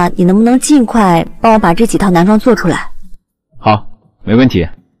的话，你能不能尽快帮我把这几套男装做出来？好，没问题。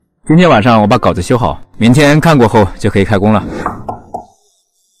今天晚上我把稿子修好，明天看过后就可以开工了。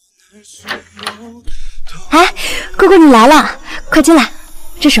哎，姑姑你来了，快进来。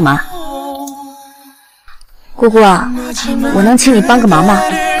这什么？姑姑，我能请你帮个忙吗？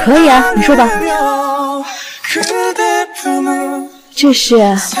可以啊，你说吧。这是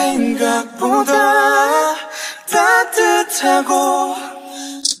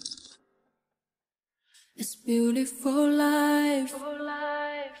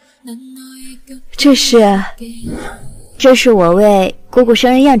这是我为姑姑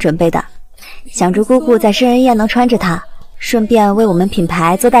生日宴准备的，想祝姑姑在生日宴能穿着它，顺便为我们品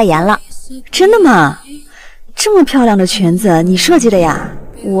牌做代言了。真的吗？这么漂亮的裙子你设计的呀？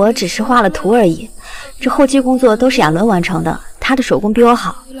我只是画了图而已，这后期工作都是亚伦完成的，他的手工比我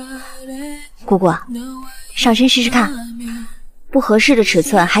好。姑姑，上身试试看，不合适的尺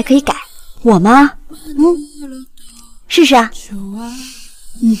寸还可以改。我吗？试试啊。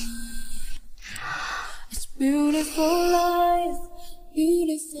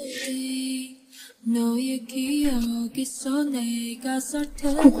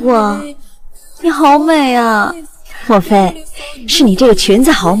姑姑，你好美啊！莫非是你这个裙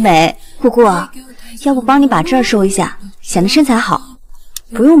子好美？姑姑，要不帮你把这儿收一下，显得身材好。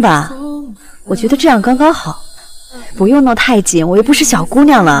不用吧，我觉得这样刚刚好，不用弄太紧，我又不是小姑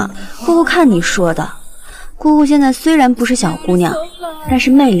娘了。姑姑看你说的，姑姑现在虽然不是小姑娘，但是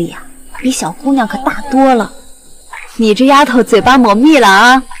魅力啊，比小姑娘可大多了。你这丫头嘴巴抹蜜了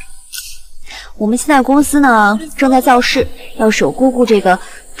啊！我们现在公司呢正在造势，要是有姑姑这个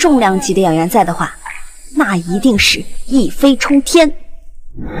重量级的演员在的话，那一定是一飞冲天。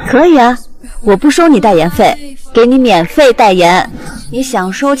可以啊，我不收你代言费，给你免费代言。你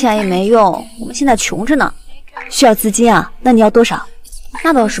想收钱也没用，我们现在穷着呢。需要资金啊？那你要多少？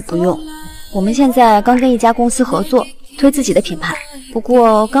那倒是不用，我们现在刚跟一家公司合作，推自己的品牌，不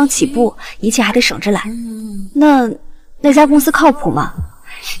过刚起步，一切还得省着来。那家公司靠谱吗？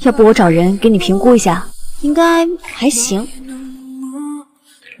要不我找人给你评估一下？应该还行。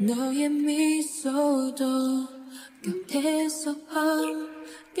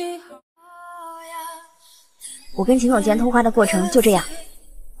我跟秦总监通话的过程就这样。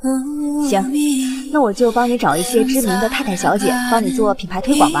行，那我就帮你找一些知名的太太小姐，帮你做品牌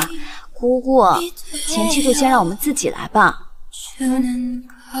推广吧。姑姑，前期就先让我们自己来吧。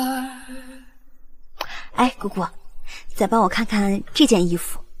哎，姑姑，再帮我看看这件衣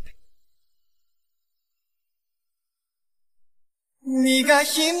服。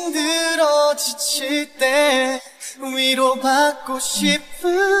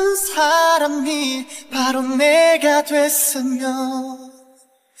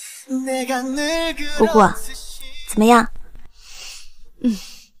姑姑，怎么样？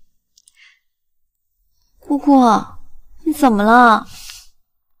姑姑，你怎么了？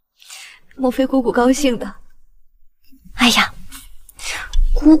莫非姑姑高兴的？哎呀，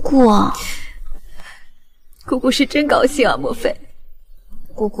姑姑是真高兴啊！莫非？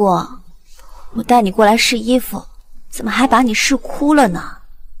姑姑，我带你过来试衣服，怎么还把你试哭了呢？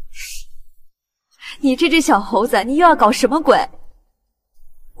你这只小猴子，你又要搞什么鬼？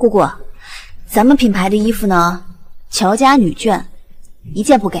姑姑，咱们品牌的衣服呢，乔家女眷，一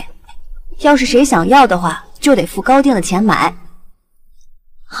件不给。要是谁想要的话，就得付高定的钱买。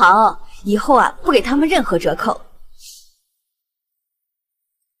好，以后啊，不给他们任何折扣。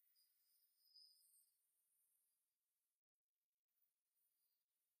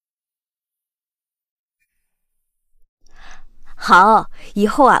好，以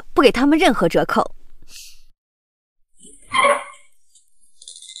后啊，不给他们任何折扣。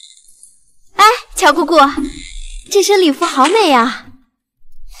哎，乔姑姑，这身礼服好美呀！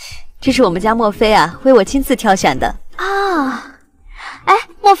这是我们家莫非啊，为我亲自挑选的。啊，哎，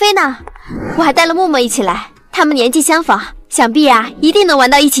莫非呢？我还带了默默一起来，他们年纪相仿，想必啊，一定能玩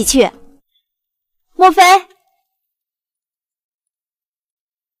到一起去。莫非？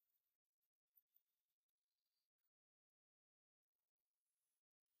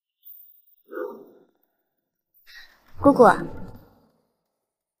姑姑，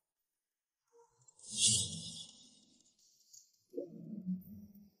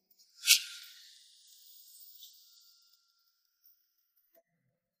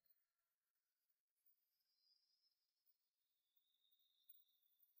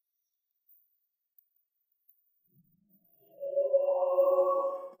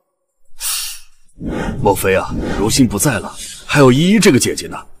莫非啊，如今不在了，还有依依这个姐姐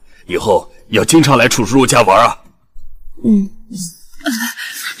呢，以后要经常来楚叔叔家玩啊。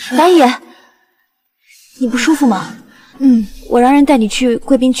白野，你不舒服吗？我让人带你去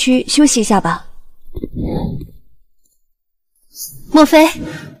贵宾区休息一下吧。莫非，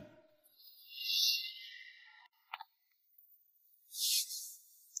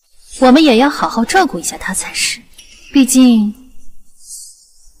我们也要好好照顾一下她才是，毕竟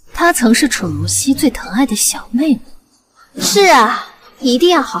她曾是楚如溪最疼爱的小妹妹。是啊，一定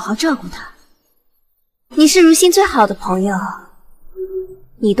要好好照顾她。你是如心最好的朋友，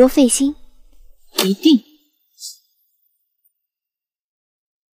你多费心。一定。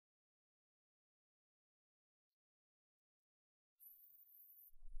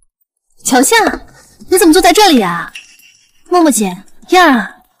乔夏，你怎么坐在这里啊？默默姐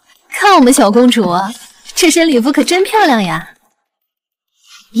呀，看我们小公主，这身礼服可真漂亮呀。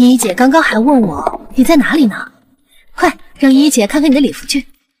依依姐刚刚还问我你在哪里呢，快让依依姐看看你的礼服去。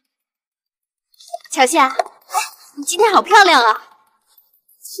乔夏，你今天好漂亮啊！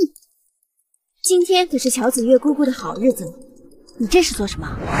哼，今天可是乔子月姑姑的好日子，你这是做什么？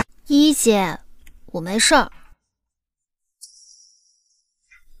依依姐，我没事儿。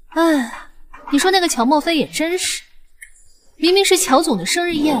哎，你说那个乔莫非也真是，明明是乔总的生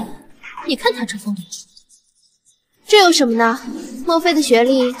日宴，你看他这风头。这有什么呢？莫非的学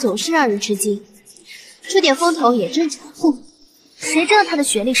历总是让人吃惊，出点风头也正常。哼，谁知道他的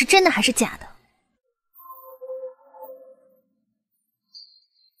学历是真的还是假的？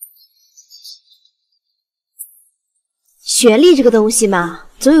学历这个东西嘛，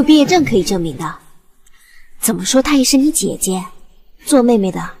总有毕业证可以证明的。怎么说她也是你姐姐，做妹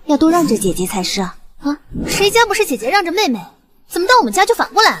妹的要多让着姐姐才是啊！谁家不是姐姐让着妹妹？怎么到我们家就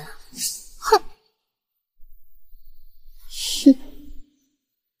反过来了？哼！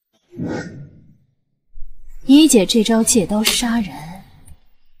依姐这招借刀杀人，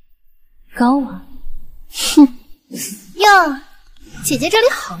高啊！哼呀，姐姐这里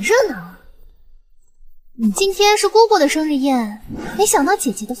好热闹。今天是姑姑的生日宴，没想到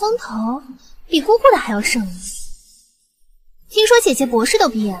姐姐的风头比姑姑的还要盛。听说姐姐博士都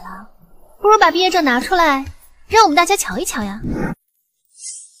毕业了，不如把毕业证拿出来，让我们大家瞧一瞧呀。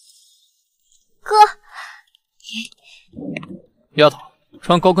哥，丫头，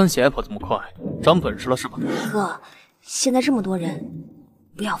穿高跟鞋跑这么快，长本事了是吧？哥，现在这么多人，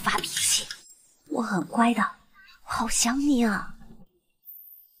不要发脾气。我很乖的，我好想你啊。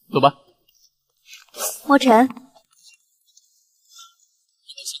走吧。莫尘，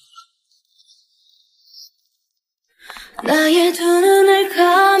你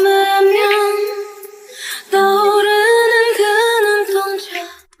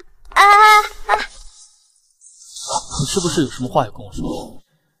是不是有什么话要跟我说？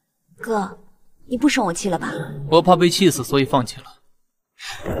哥，你不生我气了吧？我怕被气死，所以放弃了。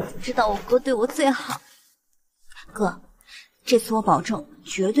知道我哥对我最好。哥，这次我保证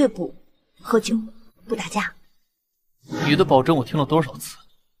绝对不喝酒，不打架。你的保证我听了多少次？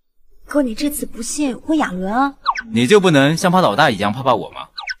哥，你这次不信问亚伦啊。你就不能像怕老大一样怕怕我吗？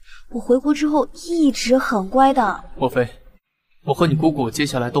我回国之后一直很乖的。莫非，我和你姑姑接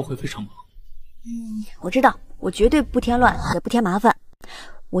下来都会非常忙。我知道，我绝对不添乱，也不添麻烦。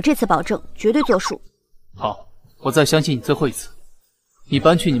我这次保证绝对作数。好，我再相信你最后一次。你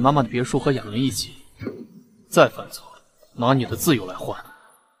搬去你妈妈的别墅和亚伦一起，再犯错，拿你的自由来换。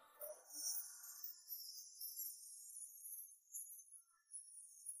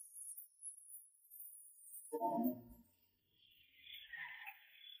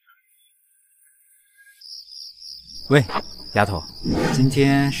喂，丫头，今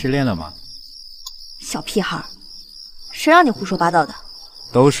天失恋了吗？小屁孩，谁让你胡说八道的？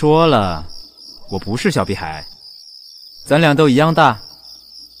都说了，我不是小屁孩，咱俩都一样大。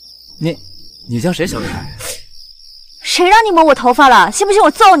你叫谁小屁孩？谁让你摸我头发了？信不信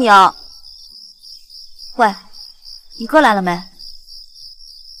我揍你啊？喂，你哥来了没？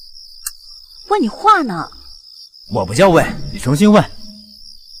问你话呢。我不叫问，你重新问。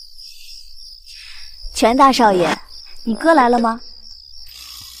全大少爷，你哥来了吗？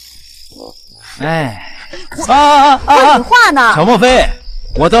哎，问你话呢。乔莫非，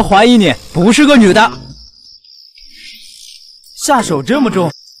我都怀疑你不是个女的。下手这么重，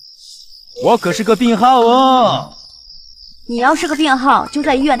我可是个病号哦。你要是个病号，就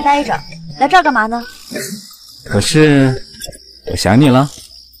在医院待着，来这儿干嘛呢？可是我想你了，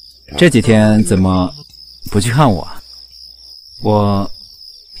这几天怎么不去看我？我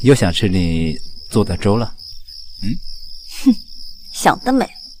又想吃你做的粥了。哼，想得美。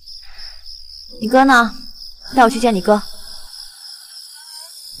你哥呢？带我去见你哥。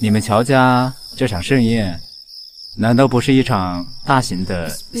你们乔家这场盛宴，难道不是一场大型的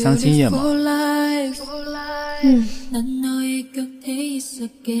相亲宴吗？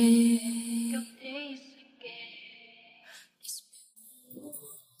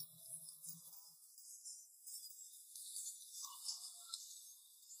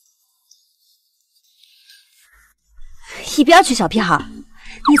一边去，小屁孩！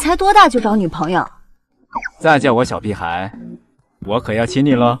你才多大就找女朋友？再叫我小屁孩，我可要亲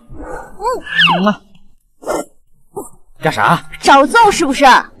你喽！干啥？找揍是不是？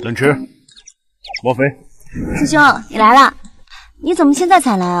冷吃。莫非？师兄，你来了？你怎么现在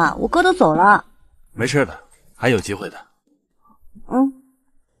才来啊？我哥都走了。没事的，还有机会的。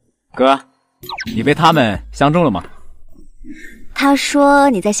哥，你被他们相中了吗？他说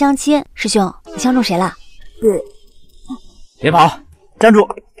你在相亲，师兄，你相中谁了？别跑，站住！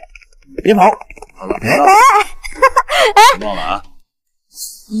别跑！好了，别闹，别闹了啊！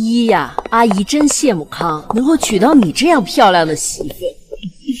姨呀，阿姨真羡慕康能够娶到你这样漂亮的媳妇。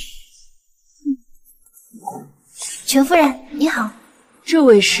全夫人你好，这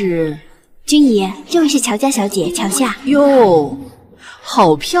位是君姨，这位是乔家小姐乔夏。哟，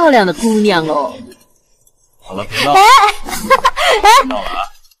好漂亮的姑娘哦。好了，别闹，别闹了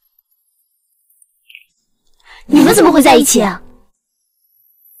啊！你们怎么会在一起啊？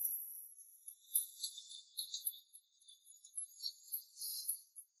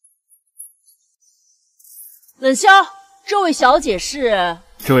冷萧，这位小姐是？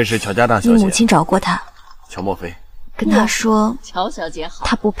这位是乔家大小姐。你母亲找过她，乔莫非，跟她说乔小姐好，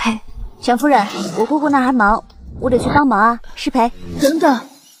她不配。全夫人，我姑姑那还忙，我得去帮忙啊。失陪。等等，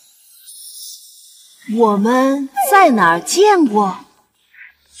我们在哪儿见过？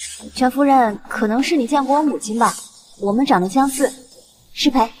全夫人，可能是你见过我母亲吧？我们长得相似。失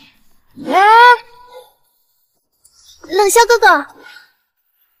陪。哎，冷萧哥哥，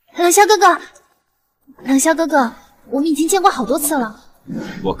冷萧哥哥。冷萧哥哥，我们已经见过好多次了。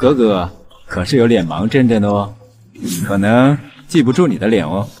我哥哥可是有脸盲症的哦，可能记不住你的脸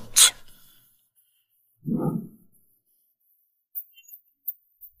哦。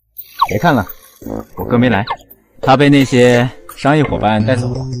别看了，我哥没来，他被那些商业伙伴带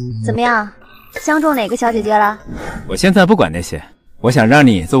走了。怎么样，相中哪个小姐姐了？我现在不管那些，我想让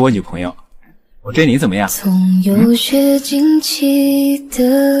你做我女朋友，我对你怎么样？总有些惊奇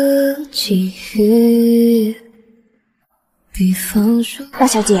的际遇，比方说。大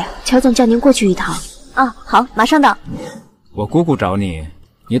小姐，乔总叫您过去一趟。啊，好，马上到。我姑姑找你，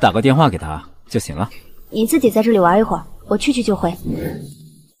你打个电话给她就行了。你自己在这里玩一会儿，我去就回。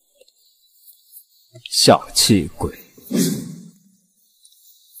小气鬼！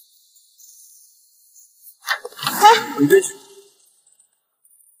回去。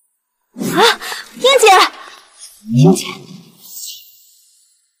啊，英姐，英姐，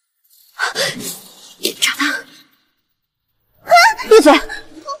炸弹！啊，闭嘴！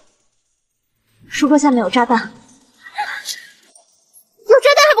书桌下面有炸弹，有炸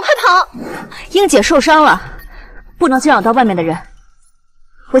弹还不快跑！英姐受伤了，不能惊扰到外面的人。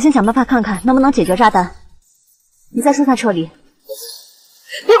我先想办法看看能不能解决炸弹。你在树下撤离。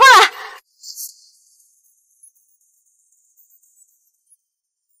别过来！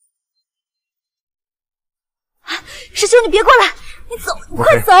师兄，你别过来，你走，你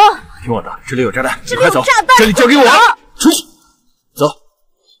快走！听我的，这里有炸弹，这里有炸弹，这里交给我，出去，走。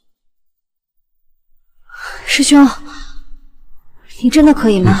师兄，你真的可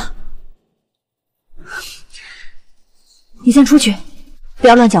以吗？你先出去，不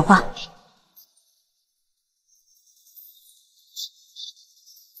要乱讲话。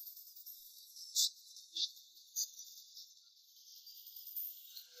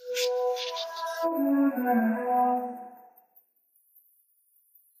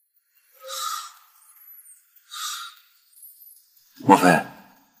莫非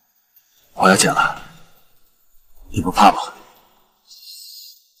我要剪了，你不怕吧？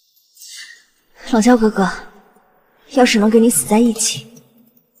冷萧哥哥，要是能跟你死在一起，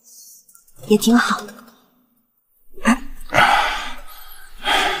也挺好的。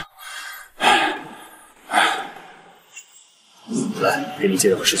来，给你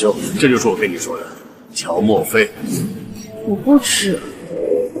介绍个师兄，这就是我跟你说的乔莫非。我不吃。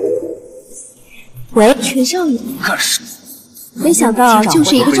喂，全少爷，干什么？没想到就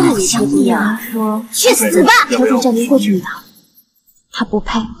是一个这么年轻的姑娘，说去死吧！乔总叫您过去一趟，他不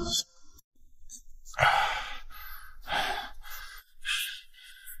配。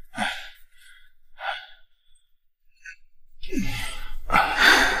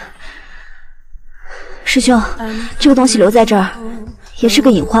师兄，这个东西留在这儿也是个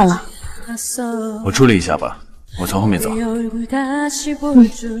隐患了。我处理一下吧，我从后面走。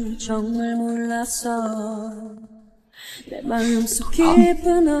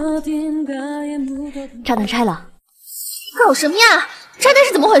炸弹拆了。搞什么呀？炸弹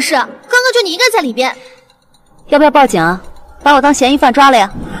是怎么回事？刚刚就你一个人在里边。要不要报警啊？把我当嫌疑犯抓了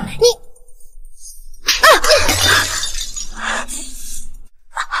呀？你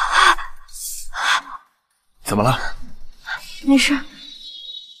怎么了？没事。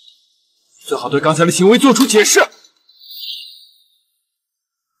最好对刚才的行为做出解释。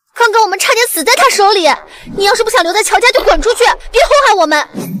刚刚我们差点死在他手里，你要是不想留在乔家，就滚出去，别祸害我们！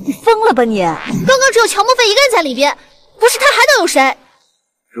你疯了吧你？刚刚只有乔莫非一个人在里边，不是他还能有谁？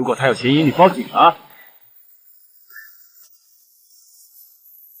如果他有嫌疑，你报警啊！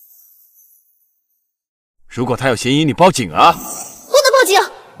如果他有嫌疑，你报警啊！报警！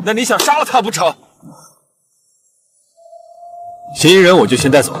那你想杀了他不成？嫌疑人我就先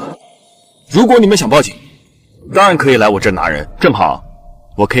带走了。如果你们想报警，当然可以来我这拿人，正好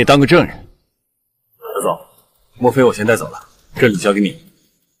我可以当个证人。何总，莫非我先带走了，这里交给你。冷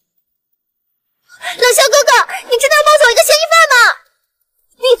萧哥哥，你真的要抱走一个嫌疑犯吗？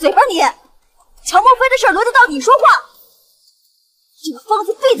闭嘴吧你！乔莫非的事轮得到你说话？这个疯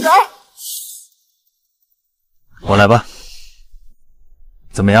子，闭嘴！我来吧。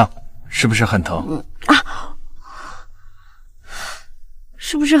怎么样？是不是很疼？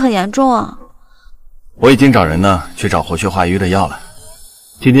是不是很严重啊？我已经找人呢去找活血化瘀的药了。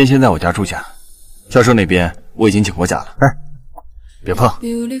今天先在我家住下，销售那边我已经请过假了。别碰。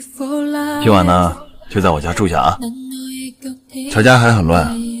今晚呢就在我家住下啊。乔家还很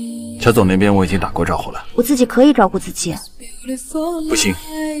乱，乔总那边我已经打过招呼了。我自己可以照顾自己。不行，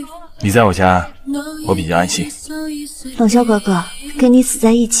你在我家，我比较安心。冷萧哥哥，跟你死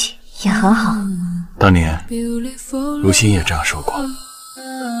在一起也很好。当年如心也这样说过。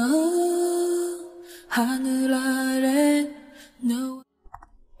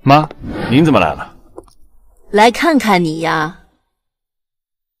妈，您怎么来了？来看看你呀。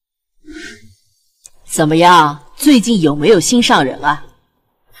怎么样？最近有没有心上人啊？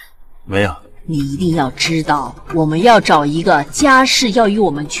没有。你一定要知道，我们要找一个家世要与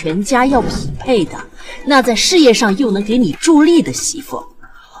我们全家要匹配的，那在事业上又能给你助力的媳妇。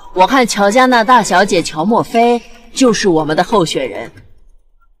我看乔家那大小姐乔莫非就是我们的候选人。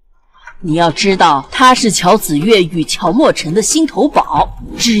你要知道，她是乔子越与乔莫尘的心头宝，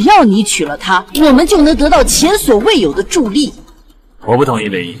只要你娶了她，我们就能得到前所未有的助力。我不同意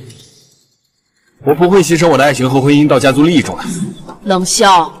雷毅，我不会牺牲我的爱情和婚姻到家族利益中来。冷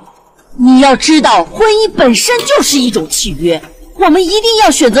萧，你要知道，婚姻本身就是一种契约，我们一定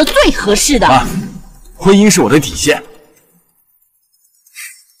要选择最合适的。妈，婚姻是我的底线。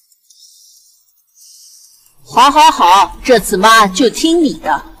好，好，好，这次妈就听你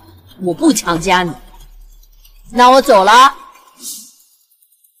的，我不强加你。那我走了。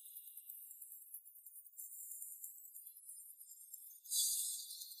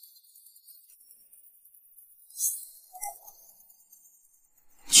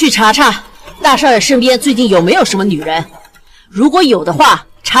去查查大少爷身边最近有没有什么女人，如果有的话，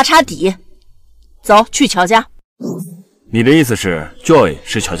查查底。走，去乔家。你的意思是 Joy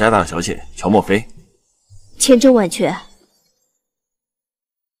是乔家大小姐乔莫非？千真万确。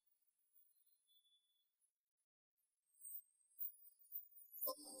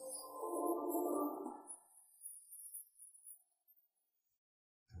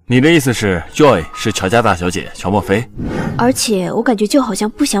你的意思是 Joy 是乔家大小姐乔莫非？而且我感觉就好像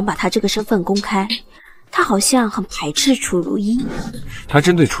不想把她这个身份公开，她好像很排斥楚如一。她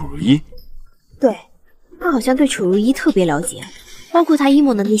针对楚如一？对，她好像对楚如一特别了解，包括她阴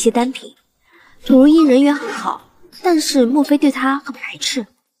谋的那些单品。楚如一人缘很好，但是莫非对她很排斥。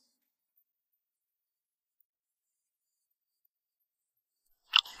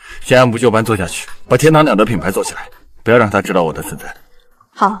先按部就班做下去，把天堂鸟的品牌做起来，不要让他知道我的存在。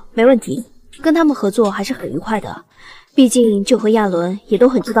好，没问题。跟他们合作还是很愉快的，毕竟就和亚伦也都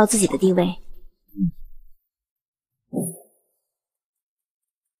很知道自己的定位。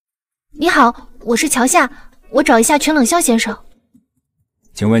你好，我是乔夏，我找一下全冷萧先生。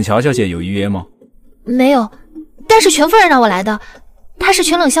请问乔小姐有预约吗？没有，但是全夫人让我来的，她是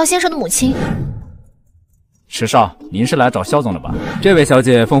全冷萧先生的母亲。池少，您是来找萧总的吧？这位小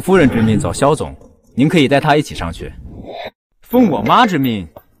姐奉夫人之命找萧总，您可以带她一起上去。奉我妈之命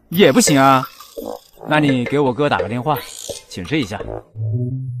也不行啊，那你给我哥打个电话，请示一下。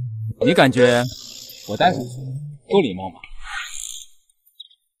你感觉我带上去够礼貌吗？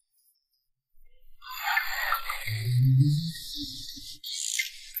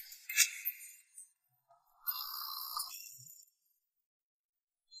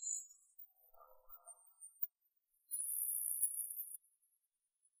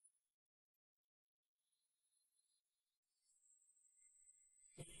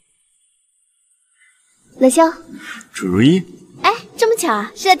冷萧，楚如一，哎，这么巧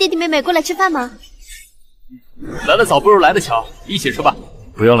啊，是带弟弟妹妹过来吃饭吗？来得早不如来得巧，一起吃吧。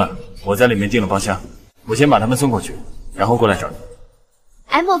不用了，我在里面订了包厢，我先把他们送过去，然后过来找你。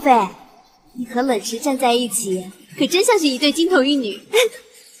哎，莫非，你和冷池站在一起，可真像是一对金童玉女。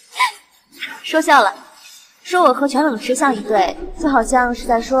说笑了，说我和全冷池像一对，就好像是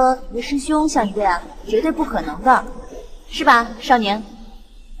在说你的师兄像一对啊，绝对不可能的，是吧，少年？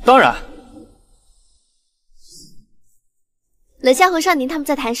当然。冷夏和少宁他们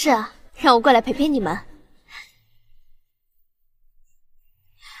在谈事，让我过来陪陪你们。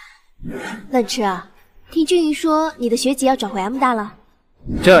冷池啊，听俊云说你的学籍要转回 M 大了。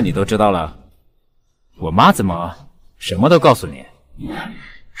这你都知道了？我妈怎么什么都告诉你？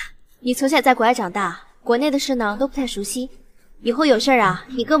你从小在国外长大，国内的事呢都不太熟悉。以后有事啊，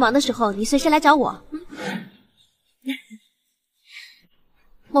你哥忙的时候，你随时来找我。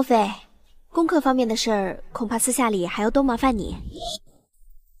莫非，功课方面的事儿，恐怕私下里还要多麻烦你。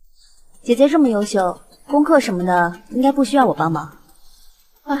姐姐这么优秀，功课什么的应该不需要我帮忙。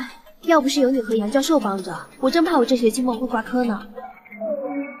唉，要不是有你和杨教授帮着，我真怕我这学期末会挂科呢。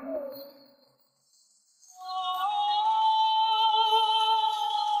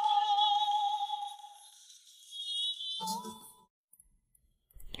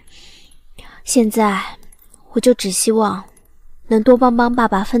现在我就只希望能多帮爸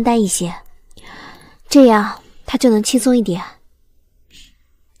爸分担一些，这样他就能轻松一点。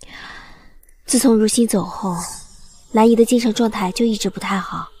自从如新走后，兰姨的精神状态就一直不太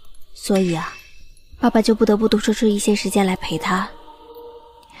好，所以啊，爸爸就不得不多抽出一些时间来陪她，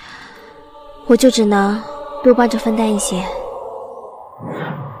我就只能多帮着分担一些。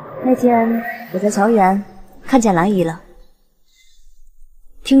那天我在乔园看见兰姨了，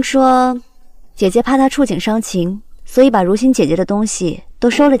听说姐姐怕她触景伤情，所以把如新姐姐的东西都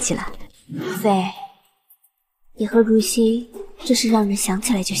收了起来。飞，你和如新真是让人想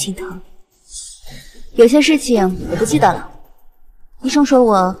起来就心疼。有些事情我不记得了，医生说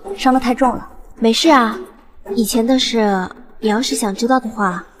我伤得太重了。没事啊，以前的事你要是想知道的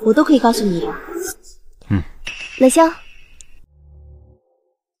话，我都可以告诉你。冷香，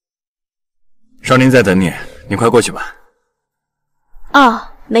少宁在等你，你快过去吧。哦，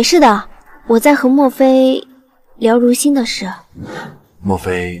没事的，我在和莫非聊如新的事。莫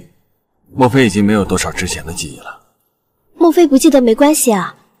非已经没有多少之前的记忆了？莫非不记得没关系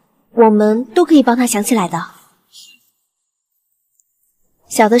啊，我们都可以帮他想起来的。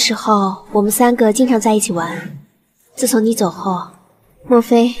小的时候，我们3个经常在一起玩。自从你走后，莫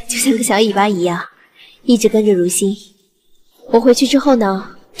非就像个小尾巴一样，一直跟着如新。我回去之后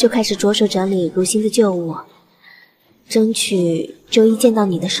呢，就开始着手整理如新的旧物，争取周一见到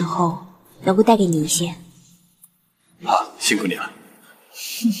你的时候能够带给你一些。好，辛苦你了。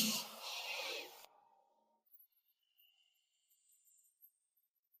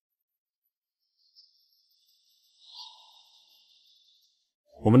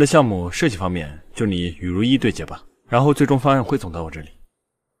我们的项目设计方面就你与如一对接吧，然后最终方案汇总到我这里。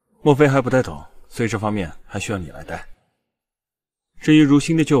莫非还不太懂，所以这方面还需要你来带。至于如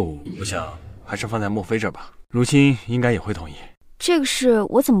新的旧物，我想还是放在莫非这儿吧，如新应该也会同意。这个事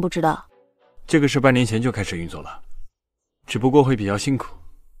我怎么不知道？这个是半年前就开始运作了，只不过会比较辛苦。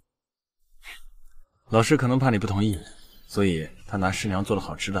老师可能怕你不同意，所以他拿师娘做的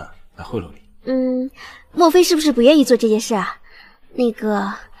好吃的来贿赂你。莫非是不是不愿意做这件事啊？那个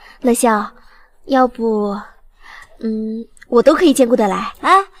乐笑，要不我都可以兼顾得来。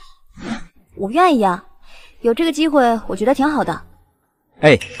哎，我愿意啊，有这个机会我觉得挺好的。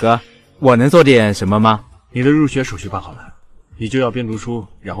哎，哥，我能做点什么吗？你的入学手续办好了，你就要边读书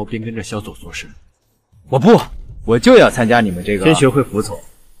然后边跟着萧总做事。我不，我就要参加你们这个。先学会服从，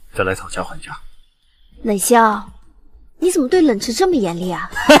再来讨价还价。冷笑，你怎么对冷池这么严厉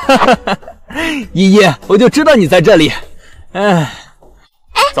啊？依依，我就知道你在这里。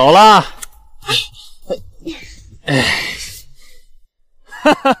走了。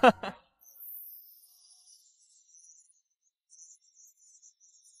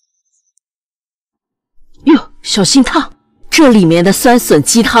哟，小心烫！这里面的酸笋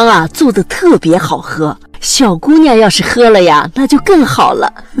鸡汤啊，做的特别好喝。小姑娘要是喝了呀，那就更好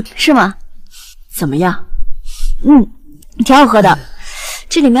了，是吗？怎么样？挺好喝的。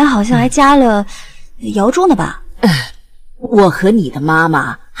这里面好像还加了瑶柱呢吧？我和你的妈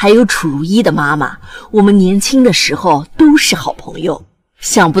妈，还有楚如一的妈妈，我们年轻的时候都是好朋友。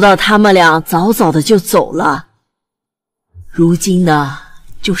想不到他们俩早早的就走了，如今呢，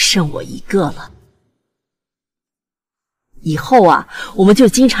就剩我一个了。以后啊，我们就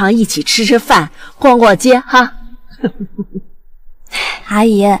经常一起吃饭、逛逛街哈。阿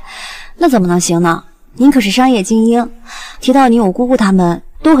姨，那怎么能行呢？您可是商业精英，提到你，我姑姑他们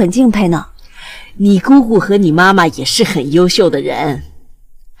都很敬佩呢。你姑姑和你妈妈也是很优秀的人。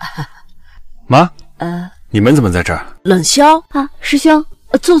妈，你们怎么在这儿？冷萧啊，师兄，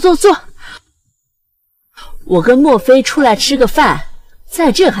坐。我跟莫非出来吃个饭，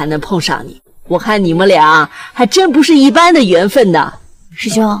在这还能碰上你，我看你们俩还真不是一般的缘分呢。师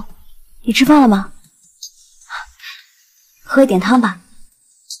兄，你吃饭了吗？喝一点汤吧。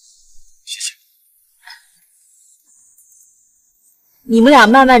谢谢。你们俩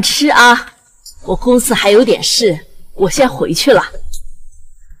慢慢吃啊。我公司还有点事，我先回去了。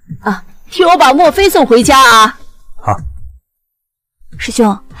替我把莫非送回家啊。好。师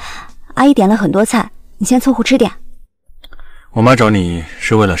兄，阿姨点了很多菜，你先凑合吃点。我妈找你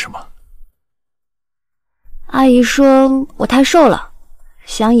是为了什么？阿姨说我太瘦了，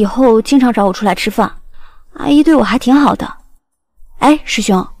想以后经常找我出来吃饭。阿姨对我还挺好的。哎，师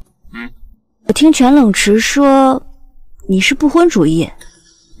兄，我听全冷池说你是不婚主义。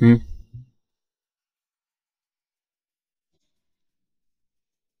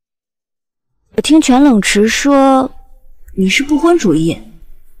我听全冷池说你是不婚主义。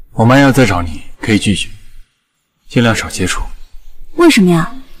我妈要再找你，可以拒绝，尽量少接触。为什么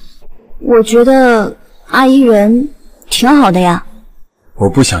呀？我觉得阿姨人挺好的呀。我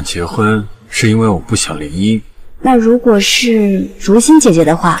不想结婚，是因为我不想联姻。那如果是如心姐姐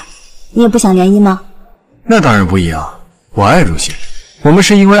的话，你也不想联姻吗？那当然不一样，我爱如心，我们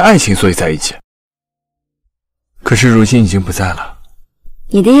是因为爱情所以在一起。可是如心已经不在了。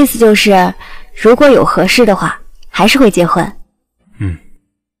你的意思就是，如果有合适的话，还是会结婚？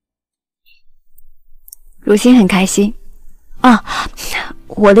如心很开心。啊，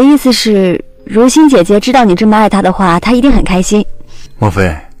我的意思是，如心姐姐知道你这么爱她的话，她一定很开心。莫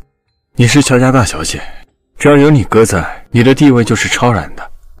非，你是乔家大小姐，只要有你哥在，你的地位就是超然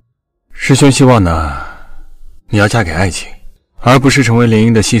的。师兄希望呢，你要嫁给爱情，而不是成为联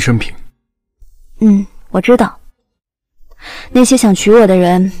姻的牺牲品。我知道。那些想娶我的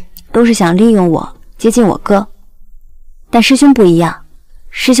人，都是想利用我，接近我哥。但师兄不一样，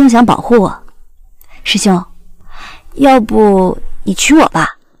师兄想保护我。师兄，要不你娶我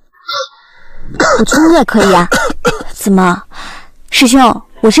吧？我娶你也可以啊。怎么，师兄，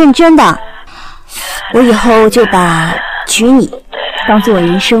我是认真的。我以后就把娶你当做我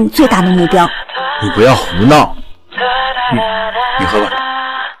人生最大的目标。你不要胡闹。你喝吧。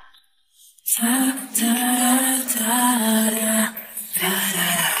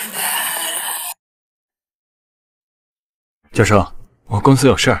教授，我公司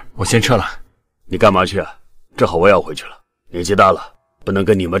有事儿，我先撤了。你干嘛去啊？正好我也要回去了。年纪大了，不能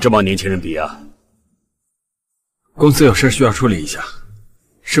跟你们这帮年轻人比啊。公司有事需要处理一下。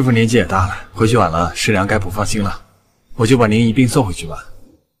师傅年纪也大了，回去晚了，师娘该不放心了。我就把您一并送回去吧。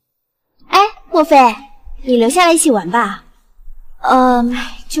哎，莫非，你留下来一起玩吧。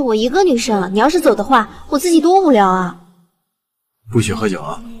就我一个女生，你要是走的话，我自己多无聊啊。不许喝酒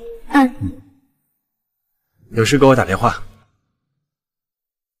啊。有事给我打电话。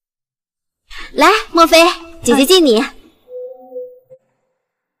来，莫非，姐姐敬你。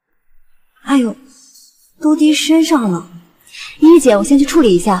哎呦，都滴身上了。依依姐，我先去处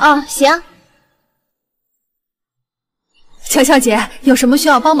理一下。行。乔小姐，有什么需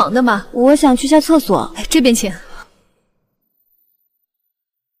要帮忙的吗？我想去下厕所。这边请。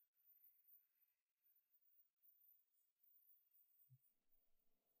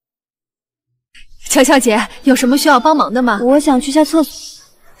乔小姐，有什么需要帮忙的吗？我想去下厕所。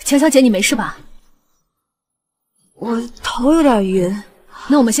乔小姐，你没事吧？我头有点晕。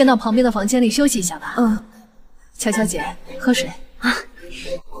那我们先到旁边的房间里休息一下吧。乔小姐，喝水。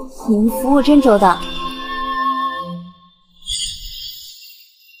你们服务真周到。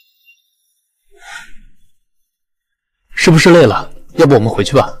是不是累了？要不我们回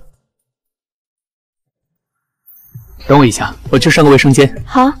去吧。等我一下，我去上个卫生间。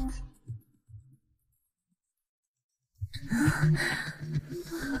好。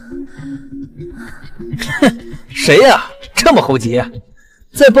谁呀？这么猴急，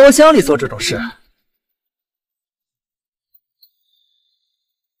在包厢里做这种事？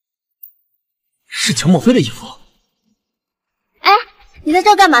是乔莫菲的衣服。哎，你在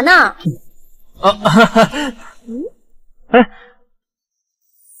这儿干嘛呢？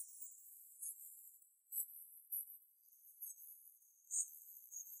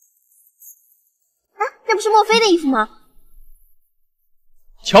这不是莫非的衣服吗？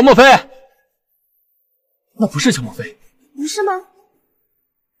乔莫菲，那不是乔莫菲，不是吗？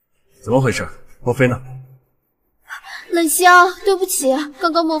怎么回事？莫非呢？冷香，对不起，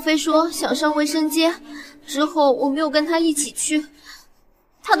刚刚莫非说想上卫生间，之后我没有跟他一起去，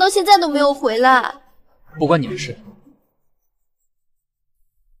他到现在都没有回来。不关你的事。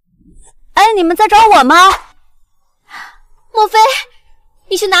哎，你们在找我吗？莫非，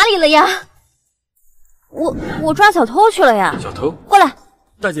你去哪里了呀？我抓小偷去了呀！小偷，过来！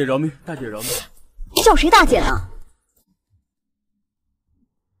大姐饶命！大姐饶命！你叫谁大姐呢？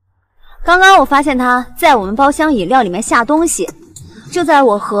刚刚我发现他在我们包厢饮料里面下东西，就在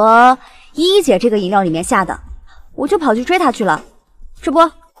我和依依姐这个饮料里面下的，我就跑去追他去了，这不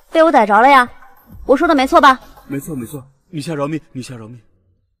被我逮着了呀？我说的没错吧？没错没错，女侠饶命！女侠饶命！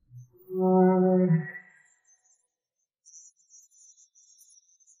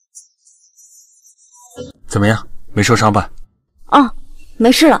怎么样？没受伤吧？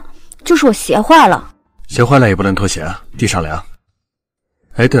没事了，就是我鞋坏了。鞋坏了也不能脱鞋啊，地上凉。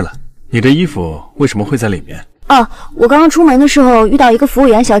哎，对了，你的衣服为什么会在里面？哦，我刚刚出门的时候遇到一个服务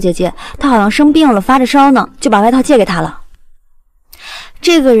员小姐姐，她好像生病了，发着烧呢，就把外套借给她了。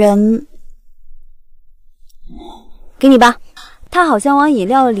这个人，给你吧。她好像往饮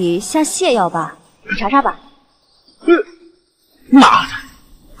料里下泻药吧，你查查吧。妈的，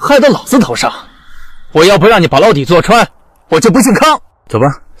害到老子头上！我要不让你把牢底坐穿，我就不姓康。走吧，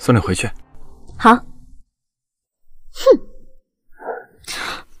送你回去。好。哼，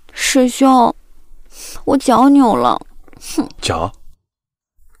师兄，我脚扭了。哼，脚？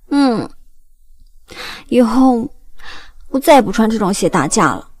以后我再也不穿这种鞋打架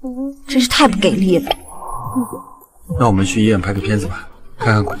了，真是太不给力了。那我们去医院拍个片子吧，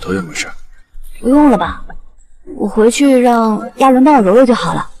看看骨头有没有事。不用了吧，我回去让亚伦帮我揉揉就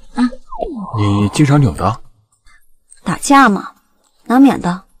好了。啊，你经常扭到？打架嘛，难免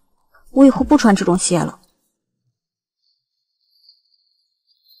的。我以后不穿这种鞋了。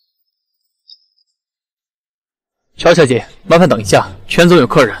乔小姐，麻烦等一下，全总有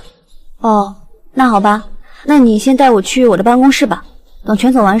客人。哦，那好吧，那你先带我去我的办公室吧，等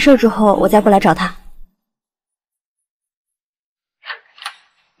全总完事之后，我再过来找他。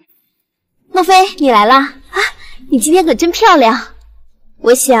莫非你来啦？啊，你今天可真漂亮！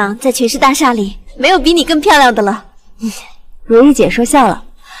我想在全市大厦里没有比你更漂亮的了。如意姐说笑了，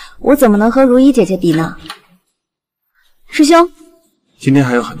我怎么能和如意姐姐比呢？师兄，今天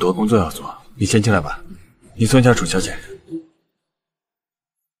还有很多工作要做，你先进来吧。你送一下楚小姐。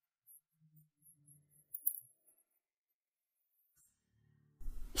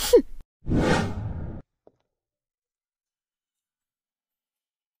哼。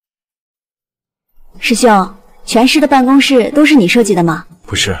师兄，全市的办公室都是你设计的吗？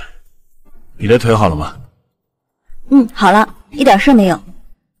不是，你的腿好了吗？好了，一点事没有。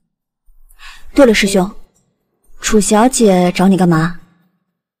对了，师兄，楚小姐找你干嘛？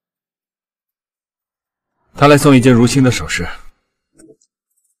她来送一件如新的首饰。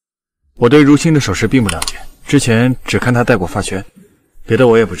我对如新的首饰并不了解，之前只看她戴过发圈，别的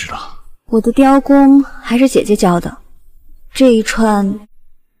我也不知道。我的雕工还是姐姐教的，这一串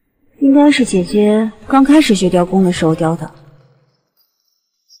应该是姐姐刚开始学雕工的时候雕的。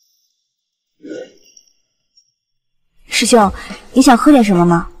师兄，你想喝点什么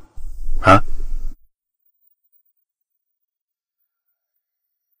吗？啊？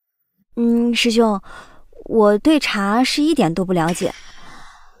师兄，我对茶是一点都不了解。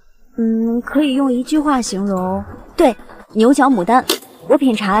可以用一句话形容，对，牛角牡丹。我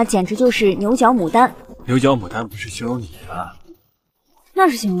品茶简直就是牛角牡丹。牛角牡丹不是形容你啊？那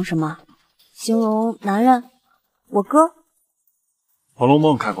是形容什么？形容男人？我哥？《红楼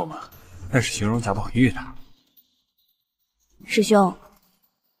梦》看过吗？那是形容贾宝玉的。师兄，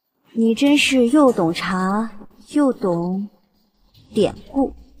你真是又懂茶又懂典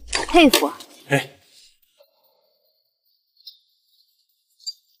故，佩服啊！哎，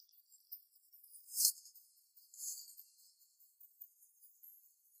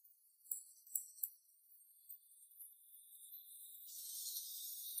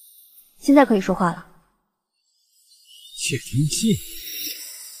现在可以说话了。窃听器。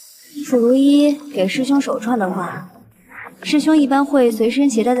楚如一给师兄手串的话，师兄一般会随身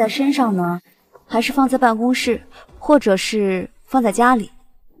携带在身上呢，还是放在办公室，或者是放在家里？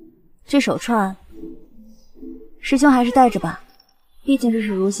这手串，师兄还是带着吧，毕竟这是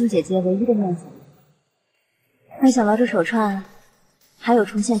如心姐姐唯一的面子。没想到这手串还有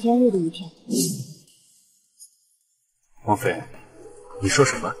重现天日的一天。莫非你说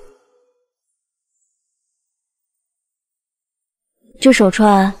什么？这手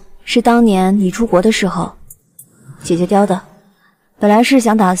串是当年你出国的时候姐姐雕的，本来是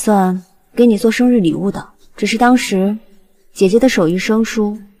想打算给你做生日礼物的，只是当时姐姐的手艺生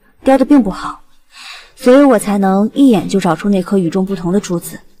疏，雕的并不好，所以我才能一眼就找出那颗与众不同的珠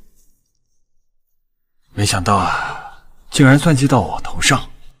子。没想到啊，竟然算计到我头上。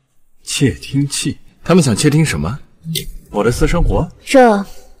窃听器，他们想窃听什么？我的私生活？这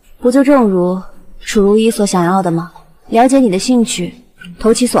不就正如楚如一所想要的吗？了解你的兴趣，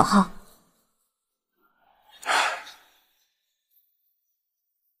投其所好。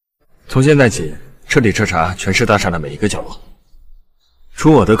从现在起，彻底彻查全市大厦的每一个角落，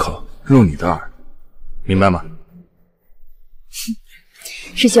出我的口，入你的耳，明白吗？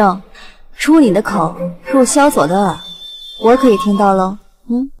师兄，出你的口，入萧左的耳，我可以听到喽。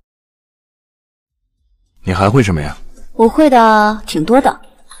你还会什么呀？我会的挺多的，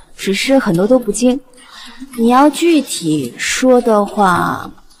只是很多都不精。你要具体说的话，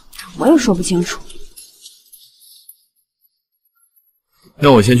我也说不清楚。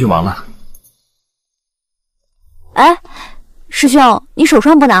那我先去忙了。哎，师兄，你手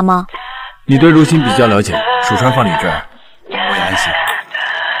串不拿吗？你对如心比较了解，手串放你这儿，我也安心。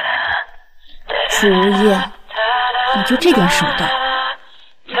楚如意，你就这点手段？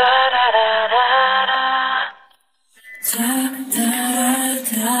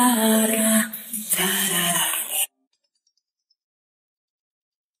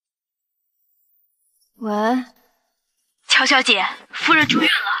喂，乔小姐，夫人住院了。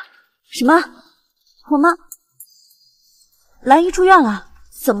什么？我妈兰姨住院了？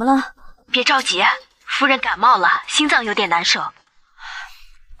怎么了？别着急，夫人感冒了，心脏有点难受。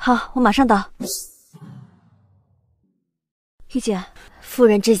好，我马上到。玉姐，夫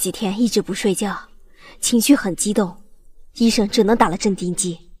人这几天一直不睡觉，情绪很激动，医生只能打了镇定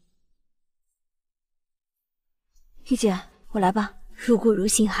剂。玉姐，我来吧。如果如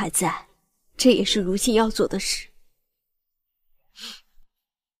心还在，这也是如心要做的事。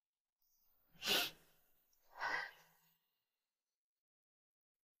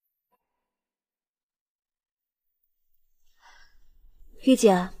玉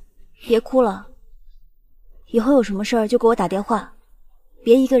姐，别哭了，以后有什么事儿就给我打电话，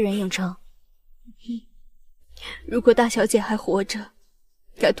别一个人硬撑。如果大小姐还活着，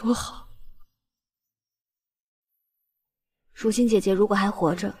该多好。如心姐姐如果还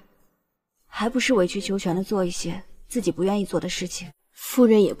活着，还不是委曲求全的做一些自己不愿意做的事情。夫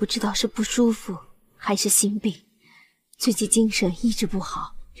人也不知道是不舒服还是心病，最近精神一直不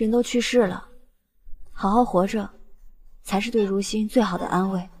好。人都去世了，好好活着才是对如心最好的安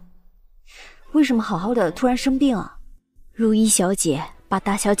慰。为什么好好的突然生病啊？如一小姐把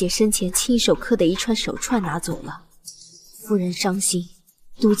大小姐生前亲手刻的一串手串拿走了，夫人伤心，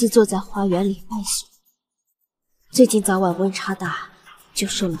独自坐在花园里拜雪。最近早晚温差大，就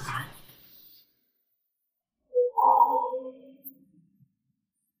受了寒。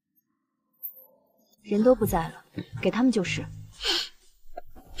人都不在了，给他们就是。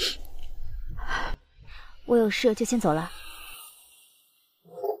我有事就先走了。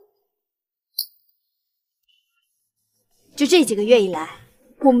就这几个月以来，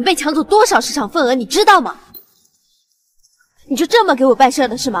我们被抢走多少市场份额，你知道吗？你就这么给我办事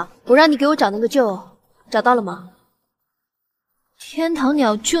的是吗？我让你给我找那个舅，找到了吗？天堂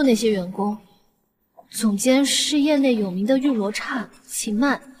鸟就那些员工，总监是业内有名的玉罗刹秦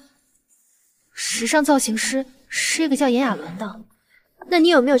曼，时尚造型师是一个叫炎亚纶的。那你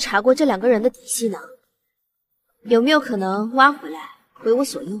有没有查过这两个人的底细呢？有没有可能挖回来为我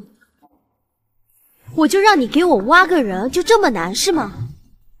所用？我就让你给我挖个人，就这么难是吗？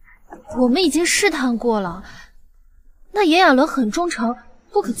我们已经试探过了，那炎亚纶很忠诚，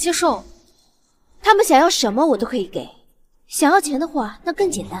不可接受。他们想要什么我都可以给，想要钱的话那更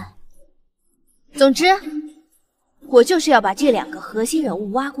简单。总之，我就是要把这两个核心人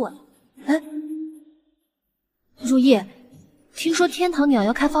物挖过来。哎，如意，听说天堂鸟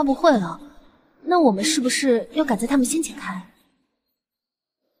要开发布会了，那我们是不是要赶在他们先前开？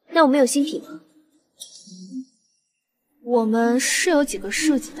那我们有新品吗？我们是有几个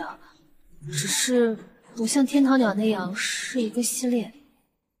设计的，只是不像天堂鸟那样是一个系列。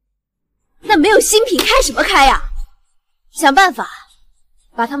那没有新品开什么开呀？想办法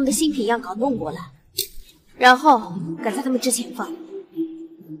把他们的新品样稿弄过来，然后赶在他们之前放。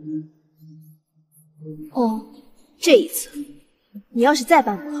哦，这一次你要是再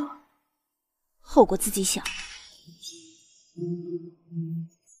办不好，后果自己想。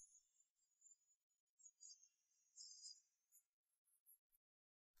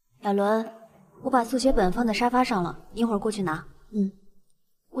亚伦，我把速写本放在沙发上了，你一会儿过去拿。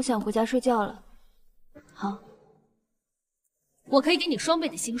我想回家睡觉了。好，我可以给你双倍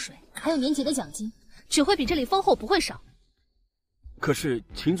的薪水，还有年节的奖金，只会比这里丰厚，不会少。可是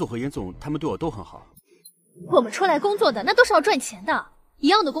秦总和严总他们对我都很好。我们出来工作的那都是要赚钱的，一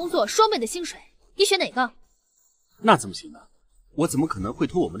样的工作，双倍的薪水，你选哪个？那怎么行呢？我怎么可能会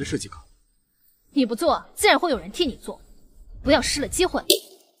偷我们的设计稿？你不做，自然会有人替你做，不要失了机会。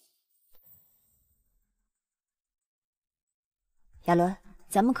亚伦，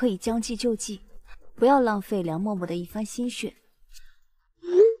咱们可以将计就计，不要浪费梁默默的一番心血。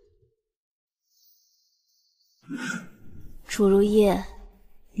楚如意，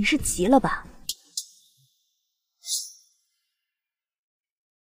你是急了吧？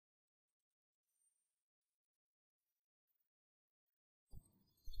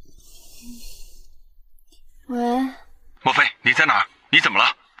喂，莫非你在哪儿？你怎么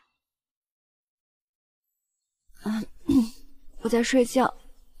了？我在睡觉，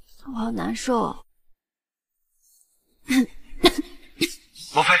我好难受。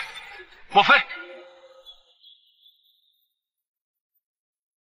莫非，莫非。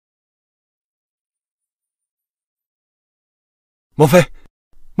莫非，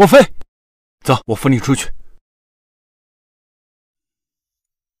莫非，走，我扶你出去。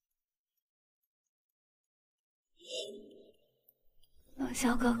冷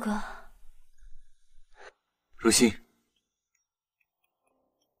霄哥哥，如心，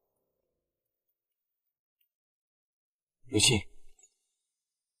如心，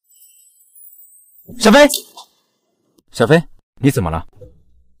小飞，小飞，你怎么了？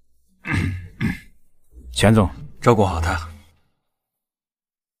全总，照顾好他。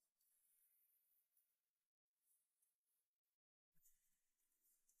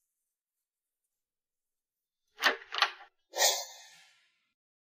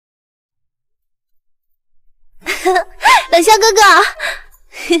冷霄哥哥，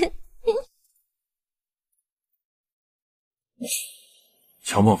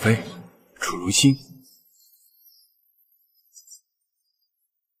乔莫非，楚如心。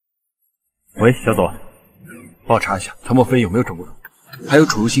喂，小左，帮我查一下乔莫非有没有中过毒，还有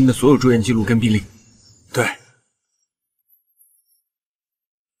楚如心的所有住院记录跟病历。对，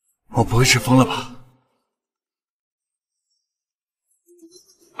我不会是疯了吧？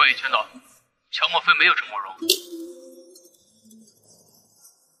喂，全导，乔莫非没有整过容。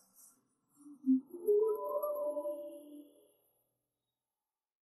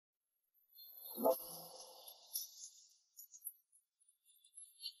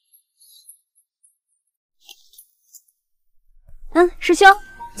师兄，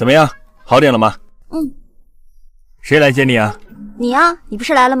怎么样？好点了吗？谁来接你啊？你啊，你不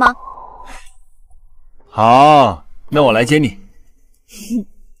是来了吗？好，那我来接你。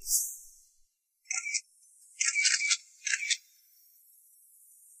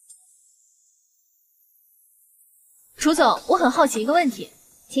楚总，我很好奇一个问题，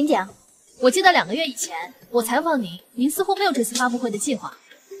请讲。我记得2个月以前我采访您，您似乎没有这次发布会的计划。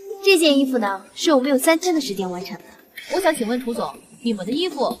这件衣服呢，是我们有3天的时间完成的。我想请问涂总，你们的衣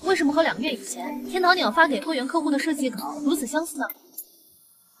服为什么和2个月以前天堂鸟发给会员客户的设计稿如此相似呢？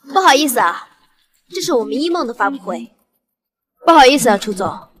不好意思啊，这是我们一梦的发布会。不好意思啊，楚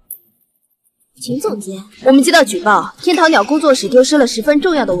总。秦总监，我们接到举报，天堂鸟工作室丢失了10份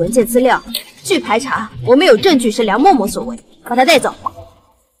重要的文件资料。据排查，我们有证据是梁默默所为，把他带走。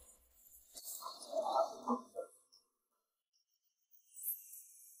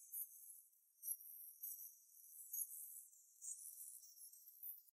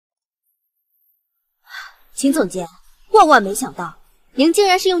秦总监，万万没想到，您竟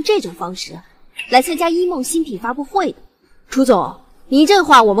然是用这种方式来参加一梦新品发布会的。楚总，您这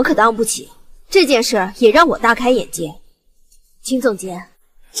话我们可当不起。这件事也让我大开眼界。秦总监，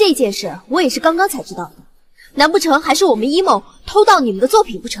这件事我也是刚刚才知道的，难不成还是我们一梦偷盗你们的作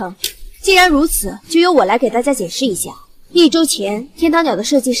品不成？既然如此，就由我来给大家解释一下。1周前，天堂鸟的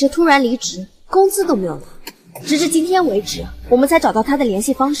设计师突然离职，工资都没有拿，直至今天为止，我们才找到他的联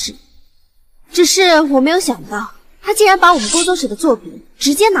系方式。只是我没有想到，他竟然把我们工作室的作品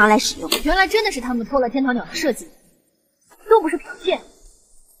直接拿来使用。原来真的是他们偷了天堂鸟的设计，都不是剽窃。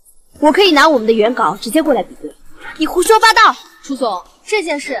我可以拿我们的原稿直接过来比对。你胡说八道！楚总，这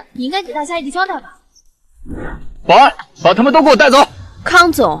件事你应该给大家一个交代吧？保安，把他们都给我带走！康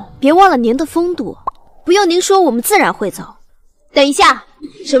总，别忘了您的风度，不用您说，我们自然会走。等一下，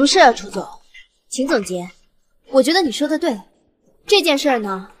什么事啊，楚总？秦总监，我觉得你说的对，这件事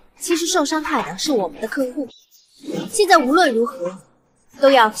呢，其实受伤害的是我们的客户。现在无论如何，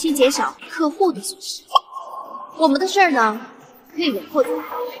都要先减少客户的损失。我们的事儿呢，可以往后走。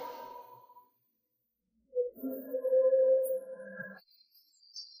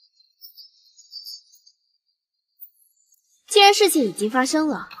既然事情已经发生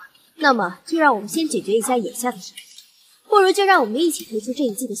了，那么就让我们先解决一下眼下的事。不如就让我们一起推出这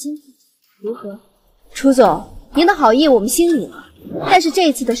一季的新品，如何？楚总，您的好意我们心领了，但是这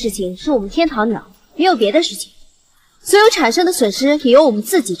一次的事情是我们天堂鸟，没有别的事情，所有产生的损失也由我们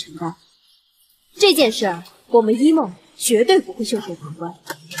自己承担。这件事儿，我们一梦绝对不会袖手旁观。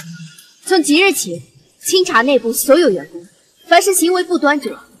从即日起，清查内部所有员工，凡是行为不端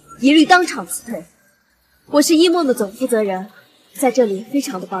者，一律当场辞退。我是一梦的总负责人，在这里非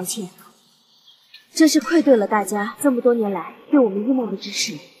常的抱歉，真是愧对了大家这么多年来对我们一梦的支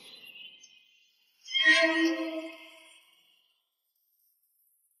持。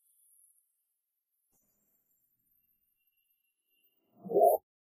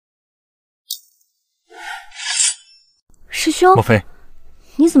师兄，莫非，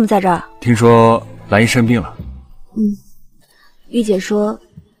你怎么在这儿？听说兰姨生病了。玉姐说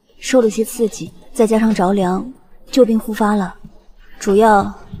受了些刺激，再加上着凉，旧病复发了，主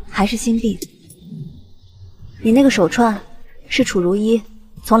要还是心病。你那个手串是楚如意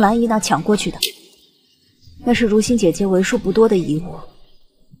从兰姨那抢过去的。那是如心姐姐为数不多的遗物。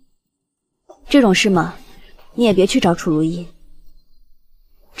这种事嘛，你也别去找楚如意，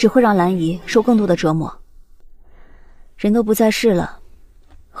只会让兰姨受更多的折磨。人都不在世了，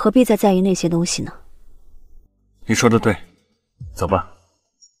何必再在意那些东西呢？你说的对，走吧。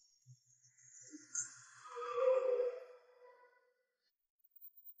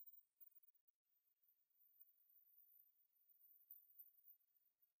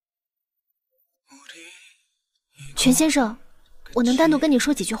全先生，我能单独跟你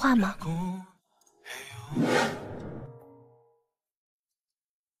说几句话吗？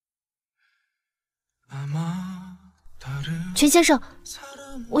全先生，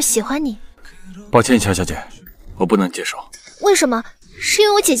我喜欢你。抱歉，乔小姐，我不能接受。为什么？是因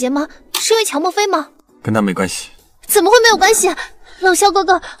为我姐姐吗？是因为乔莫菲吗？跟她没关系。怎么会没有关系？冷萧哥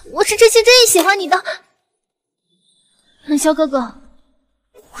哥，我是真心真意喜欢你的。冷萧哥哥，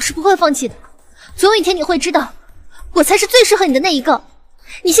我是不会放弃的。总有一天你会知道，我才是最适合你的那一个。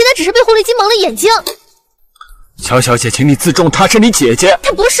你现在只是被狐狸精蒙了眼睛。乔小姐，请你自重，她是你姐姐。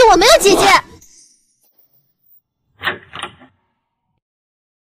她不是，我没有姐姐。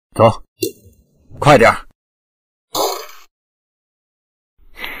走，快点。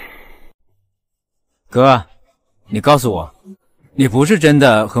哥，你告诉我，你不是真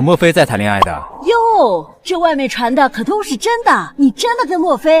的和莫非在谈恋爱的？哟，这外面传的可都是真的，你真的跟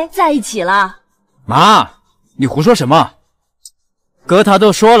莫非在一起了？妈，你胡说什么？哥他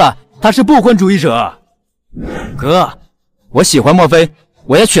都说了，他是不婚主义者。哥，我喜欢莫非，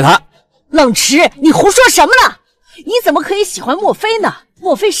我要娶她。冷池，你胡说什么呢？你怎么可以喜欢莫非呢？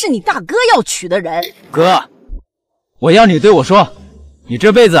莫非是你大哥要娶的人。哥，我要你对我说，你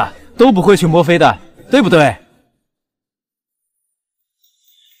这辈子都不会娶莫非的，对不对？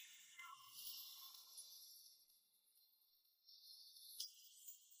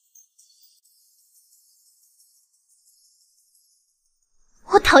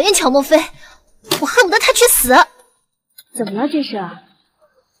我讨厌乔莫菲，我恨不得他去死。怎么了这是？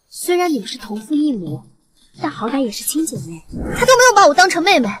虽然你们是同父异母，但好歹也是亲姐妹。他都没有把我当成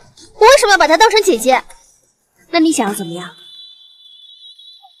妹妹，我为什么要把她当成姐姐？那你想要怎么样？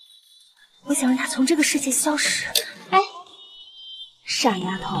我想让她从这个世界消失。哎，傻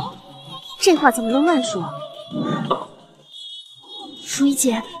丫头，这话怎么能乱说？如意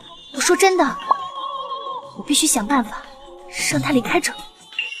姐，我说真的，我必须想办法让她离开这里。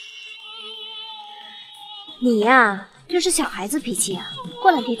你呀，就是小孩子脾气啊，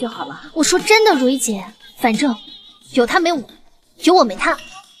过两天就好了。我说真的，如意姐，反正有他没我，有我没他。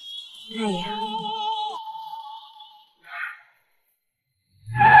哎呀，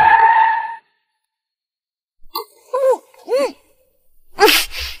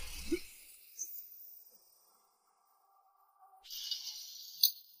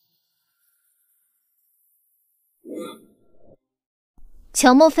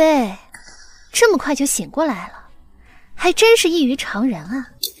乔莫菲，这么快就醒过来了，还真是异于常人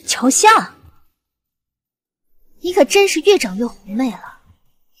啊。乔夏，你可真是越长越狐媚了，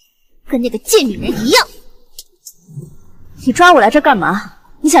跟那个贱女人一样。你抓我来这干嘛？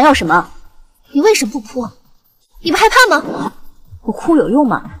你想要什么？你为什么不哭？你不害怕吗？我哭有用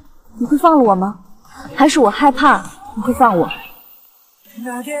吗？你会放了我吗？还是我害怕你会放我？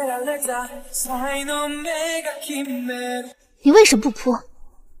你为什么不哭？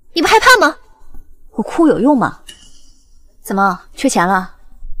你不害怕吗？我哭有用吗？怎么缺钱了？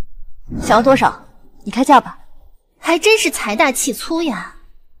想要多少？你开价吧。还真是财大气粗呀！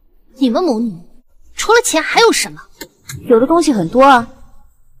你们母女除了钱还有什么？有的东西很多啊，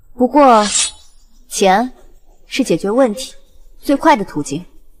不过钱是解决问题最快的途径。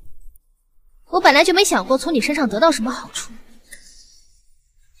我本来就没想过从你身上得到什么好处，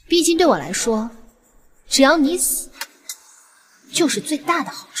毕竟对我来说，只要你死，就是最大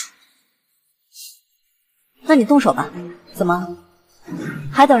的好处。那你动手吧。怎么，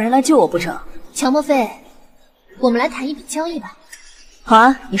还等人来救我不成？乔莫菲，我们来谈一笔交易吧。好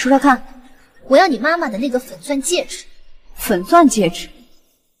啊，你说说看。我要你妈妈的那个粉钻戒指。粉钻戒指？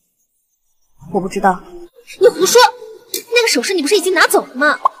我不知道。你胡说！那个首饰你不是已经拿走了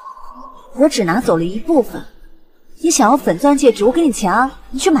吗？我只拿走了一部分。你想要粉钻戒指，我给你钱啊，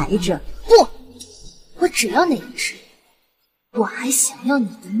你去买一只。不，我只要那一只。我还想要你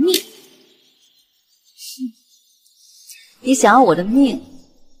的命。你想要我的命？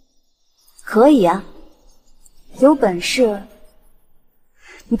可以啊，有本事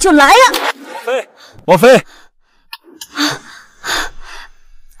你就来呀！莫非，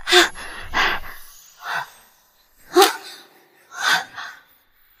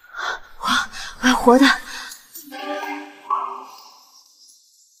我要活的。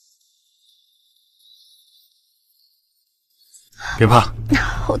别怕。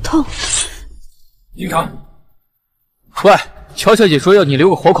好痛。经常。喂，乔小姐说要你留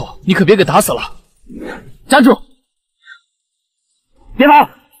个活口，你可别给打死了。站住！别跑！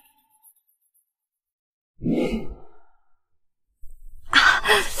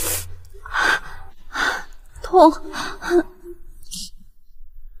痛。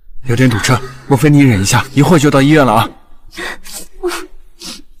有点堵车，莫非你忍一下，一会儿就到医院了啊。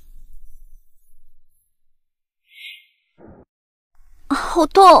好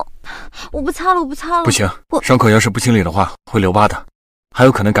痛！我不擦了，我不擦了。不行，伤口要是不清理的话，会留疤的，还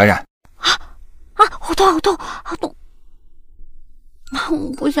有可能感染。好痛，好痛，好痛！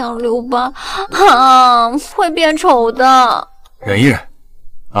我不想留疤啊，会变丑的。忍一忍，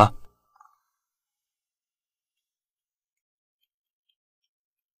啊。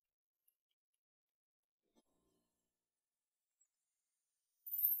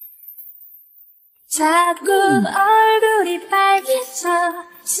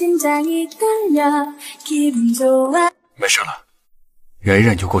没事了，忍一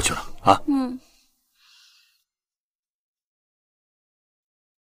忍就过去了啊。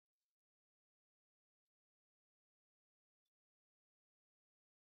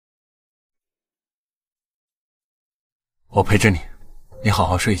我陪着你，你好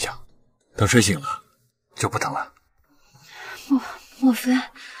好睡一觉，等睡醒了就不疼了。莫非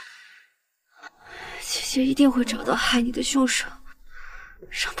姐姐一定会找到害你的凶手，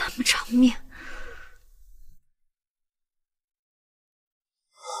让他们偿命。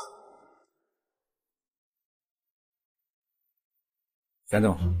三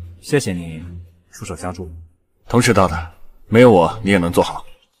总，谢谢你出手相助。同时到的，没有我你也能做好。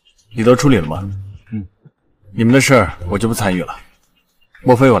你都处理了吗？你们的事儿我就不参与了，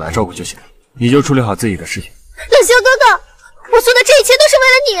莫非我来照顾就行，你就处理好自己的事情。冷萧哥哥，我做的这一切都是为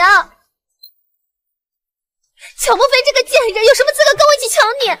了你啊！乔莫非这个贱人有什么资格跟我一起抢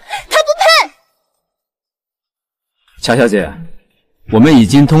你？他不配！乔小姐，我们已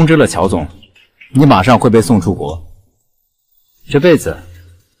经通知了乔总，你马上会被送出国，这辈子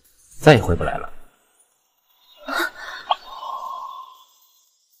再也回不来了。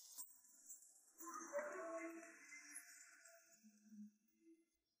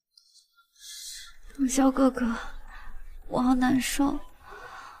冷萧哥哥，我好难受。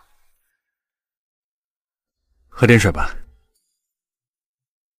喝点水吧。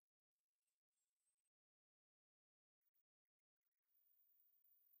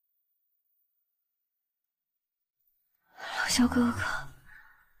冷萧哥哥，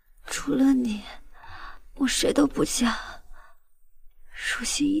除了你，我谁都不嫁。如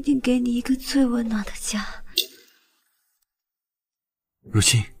心一定给你一个最温暖的家。如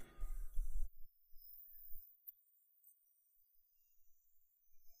心。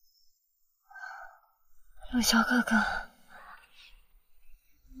冷萧哥哥，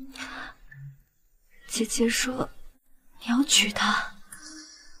姐姐说你要娶她，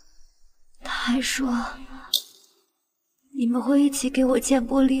她还说你们会一起给我见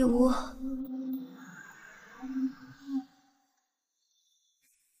波礼物。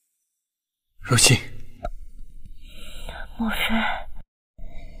如心，莫非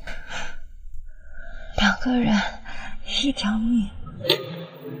两个人一条命，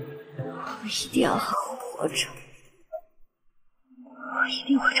我一定要好好活着，我一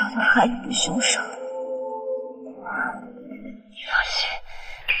定会找到害你的凶手。你放心。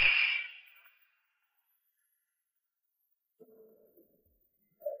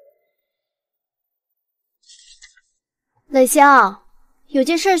冷萧，有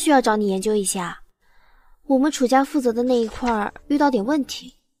件事需要找你研究一下。我们楚家负责的那一块遇到点问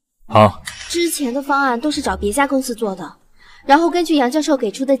题。好。之前的方案都是找别家公司做的，然后根据杨教授给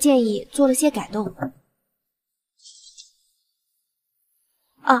出的建议做了些改动。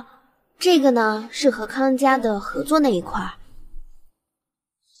啊，这个呢是和康家的合作那一块，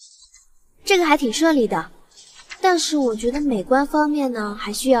这个还挺顺利的。但是我觉得美观方面呢，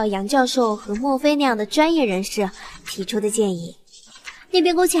还需要杨教授和莫非那样的专业人士提出的建议。那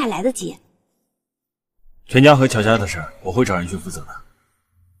边工期还来得及。全家和乔家的事，我会找人去负责的。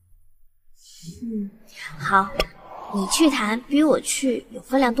好，你去谈比我去有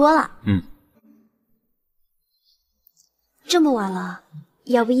分量多了。这么晚了，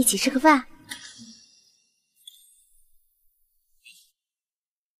要不一起吃个饭？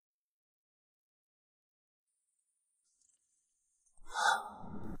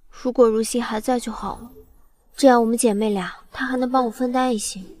如果如心还在就好了，这样我们姐妹俩，她还能帮我分担一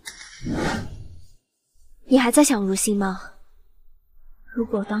些。你还在想如心吗？如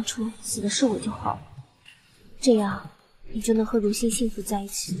果当初死的是我就好了，这样你就能和如心幸福在一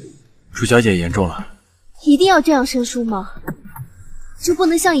起。楚小姐严重了，一定要这样生疏吗？就不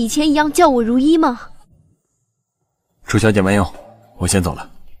能像以前一样叫我如一吗？楚小姐慢用，我先走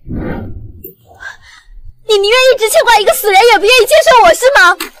了。你宁愿一直牵挂一个死人，也不愿意接受我是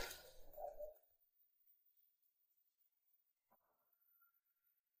吗？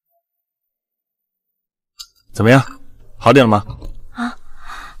怎么样，好点了吗？啊，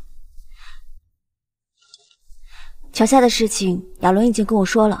乔夏的事情，亚伦已经跟我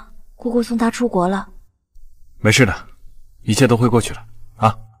说了，姑姑送他出国了。没事的，一切都会过去了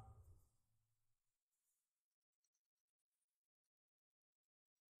啊。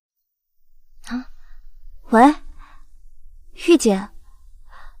喂，玉姐，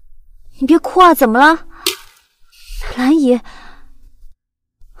你别哭啊，怎么了？兰姨，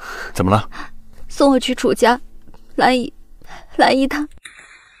怎么了？送我去楚家，兰姨她……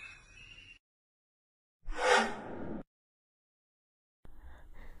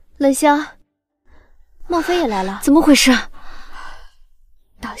冷香，茂妃也来了，怎么回事？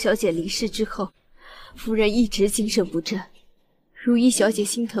大小姐离世之后，夫人一直精神不振，如意小姐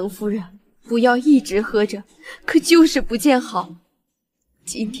心疼夫人。补药一直喝着，可就是不见好。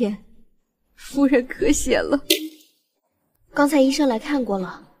今天夫人咳血了，刚才医生来看过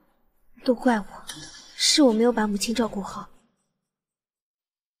了，都怪我，是我没有把母亲照顾好。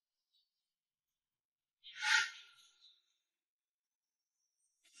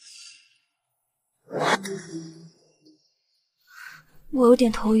我有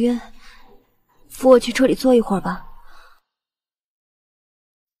点头晕，扶我去车里坐一会儿吧。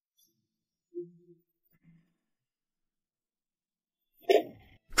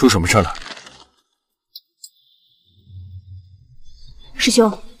出什么事了？师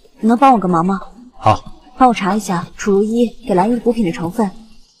兄，你能帮我个忙吗？好，帮我查一下楚如一给兰姨补品的成分。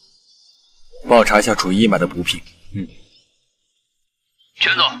帮我查一下楚一买的补品。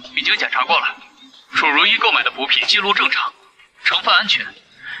全总已经检查过了，楚如一购买的补品记录正常，成分安全，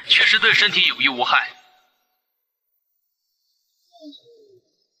确实对身体有益无害。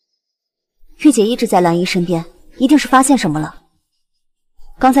玉姐一直在兰姨身边，一定是发现什么了。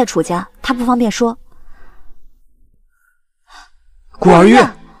刚在楚家，她不方便说。孤儿院，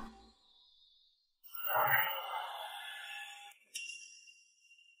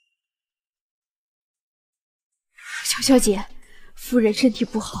小小姐，夫人身体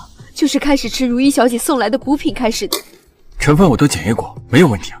不好，就是开始吃如意小姐送来的补品开始的。成分我都检验过，没有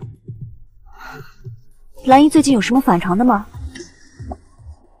问题啊。兰姨最近有什么反常的吗？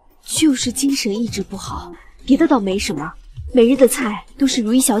就是精神一直不好，别的倒没什么。每日的菜都是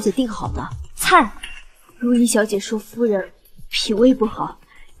如意小姐订好的。菜，如意小姐说夫人脾胃不好，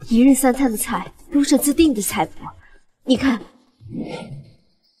一日3餐的菜都是自订的菜谱。你看，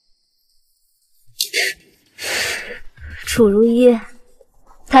楚如一，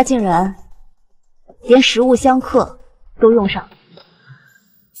她竟然连食物相克都用上。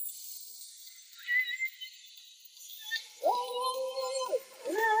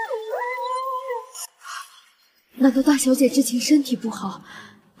难道大小姐之前身体不好，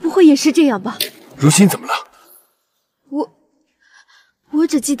不会也是这样吧？如心怎么了？我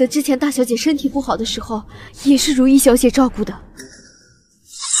只记得之前大小姐身体不好的时候，也是如意小姐照顾的。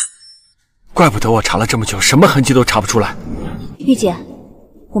怪不得我查了这么久，什么痕迹都查不出来。玉姐，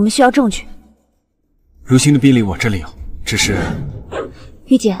我们需要证据。如心的病历我这里有，只是……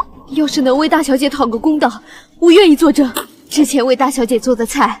玉姐，要是能为大小姐讨个公道，我愿意作证。之前为大小姐做的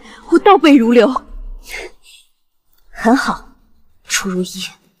菜，我倒背如流。很好，楚如一，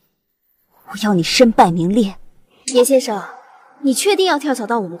我要你身败名裂。严先生，你确定要跳槽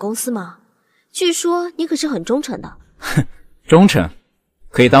到我们公司吗？据说你可是很忠诚的。哼，忠诚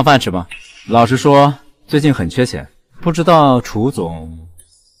可以当饭吃吗？老实说，最近很缺钱，不知道楚总……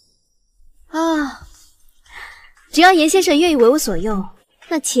啊，只要严先生愿意为我所用，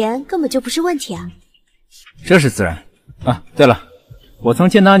那钱根本就不是问题啊。这是自然啊。对了，我从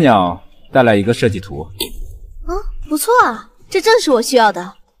千达鸟带来一个设计图。不错啊，这正是我需要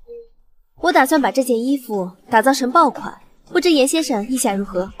的。我打算把这件衣服打造成爆款，不知严先生意下如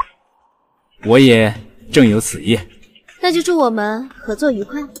何？我也正有此意。那就祝我们合作愉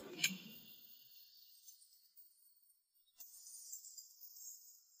快。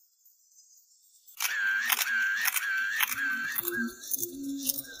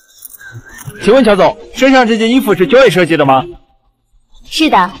请问乔总，身上这件衣服是 Joey 设计的吗？是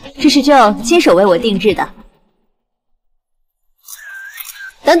的，这是 Joe 亲手为我定制的。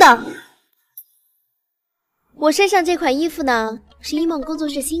等等，我身上这款衣服呢，是一梦工作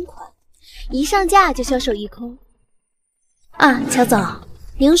室新款，一上架就销售一空。啊，乔总，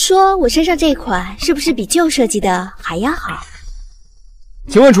您说我身上这款是不是比旧设计的还要好？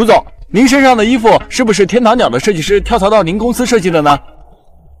请问楚总，您身上的衣服是不是天堂鸟的设计师跳槽到您公司设计的呢？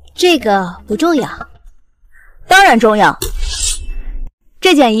这个不重要。当然重要。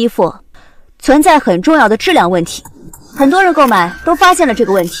这件衣服存在很重要的质量问题，很多人购买都发现了这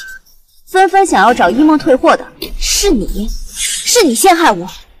个问题，纷纷想要找一梦退货的。是你陷害我，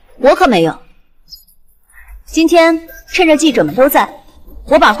我可没有。今天趁着记者们都在，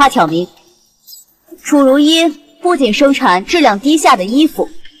我把话挑明，楚如一不仅生产质量低下的衣服，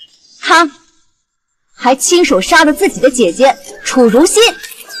他还亲手杀了自己的姐姐楚如心。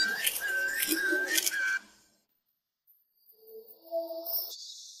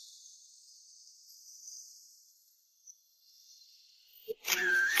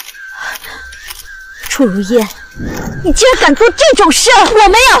楚如意，你竟然敢做这种事！我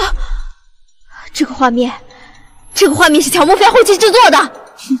没有。这个画面是乔莫菲后期制作的。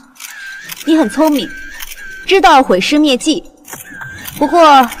哼，你很聪明，知道毁尸灭迹。不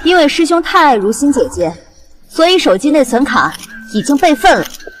过因为师兄太爱如心姐姐，所以手机内存卡已经备份了。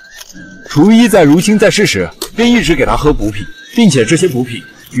楚如一在如心在世时，便一直给她喝补品，并且这些补品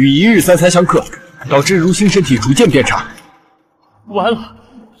与一日三餐相克，导致如心身体逐渐变差。完了，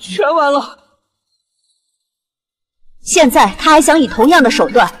全完了！现在他还想以同样的手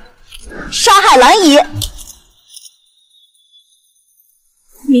段杀害蓝姨。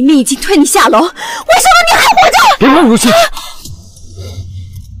明明已经推你下楼，为什么你还活着？别碰如心！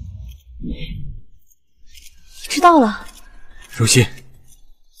知道了。如心，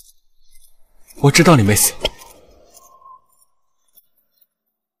我知道你没死。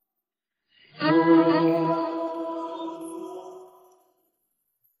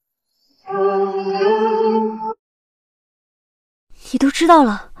你都知道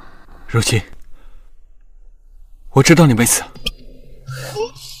了。如心，我知道你没死。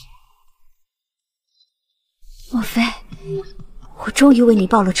莫非，我终于为你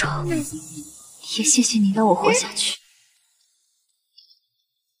报了仇，也谢谢你让我活下去。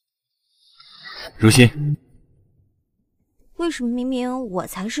如心，为什么明明我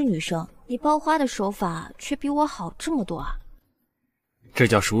才是女生，你包花的手法却比我好这么多啊？这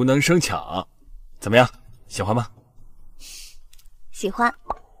叫熟能生巧。怎么样，喜欢吗？喜欢。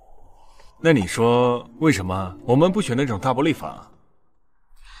那你说为什么我们不选那种大玻璃房？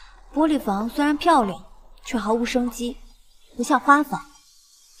玻璃房虽然漂亮，却毫无生机，不像花房，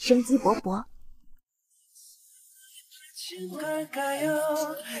生机勃勃。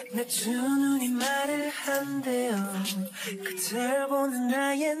 내 두 눈이 말을 한대요 그댈 보는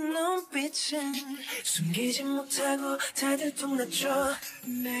나의 눈빛은 숨기지 못하고 다들 통났죠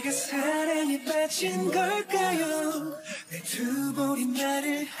내가 사랑에 빠진 걸까요 내 두 볼이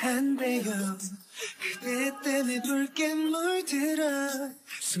말을 한대요 그대 때문에 붉게 물들어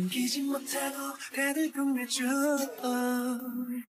숨기지 못하고 다들 통났죠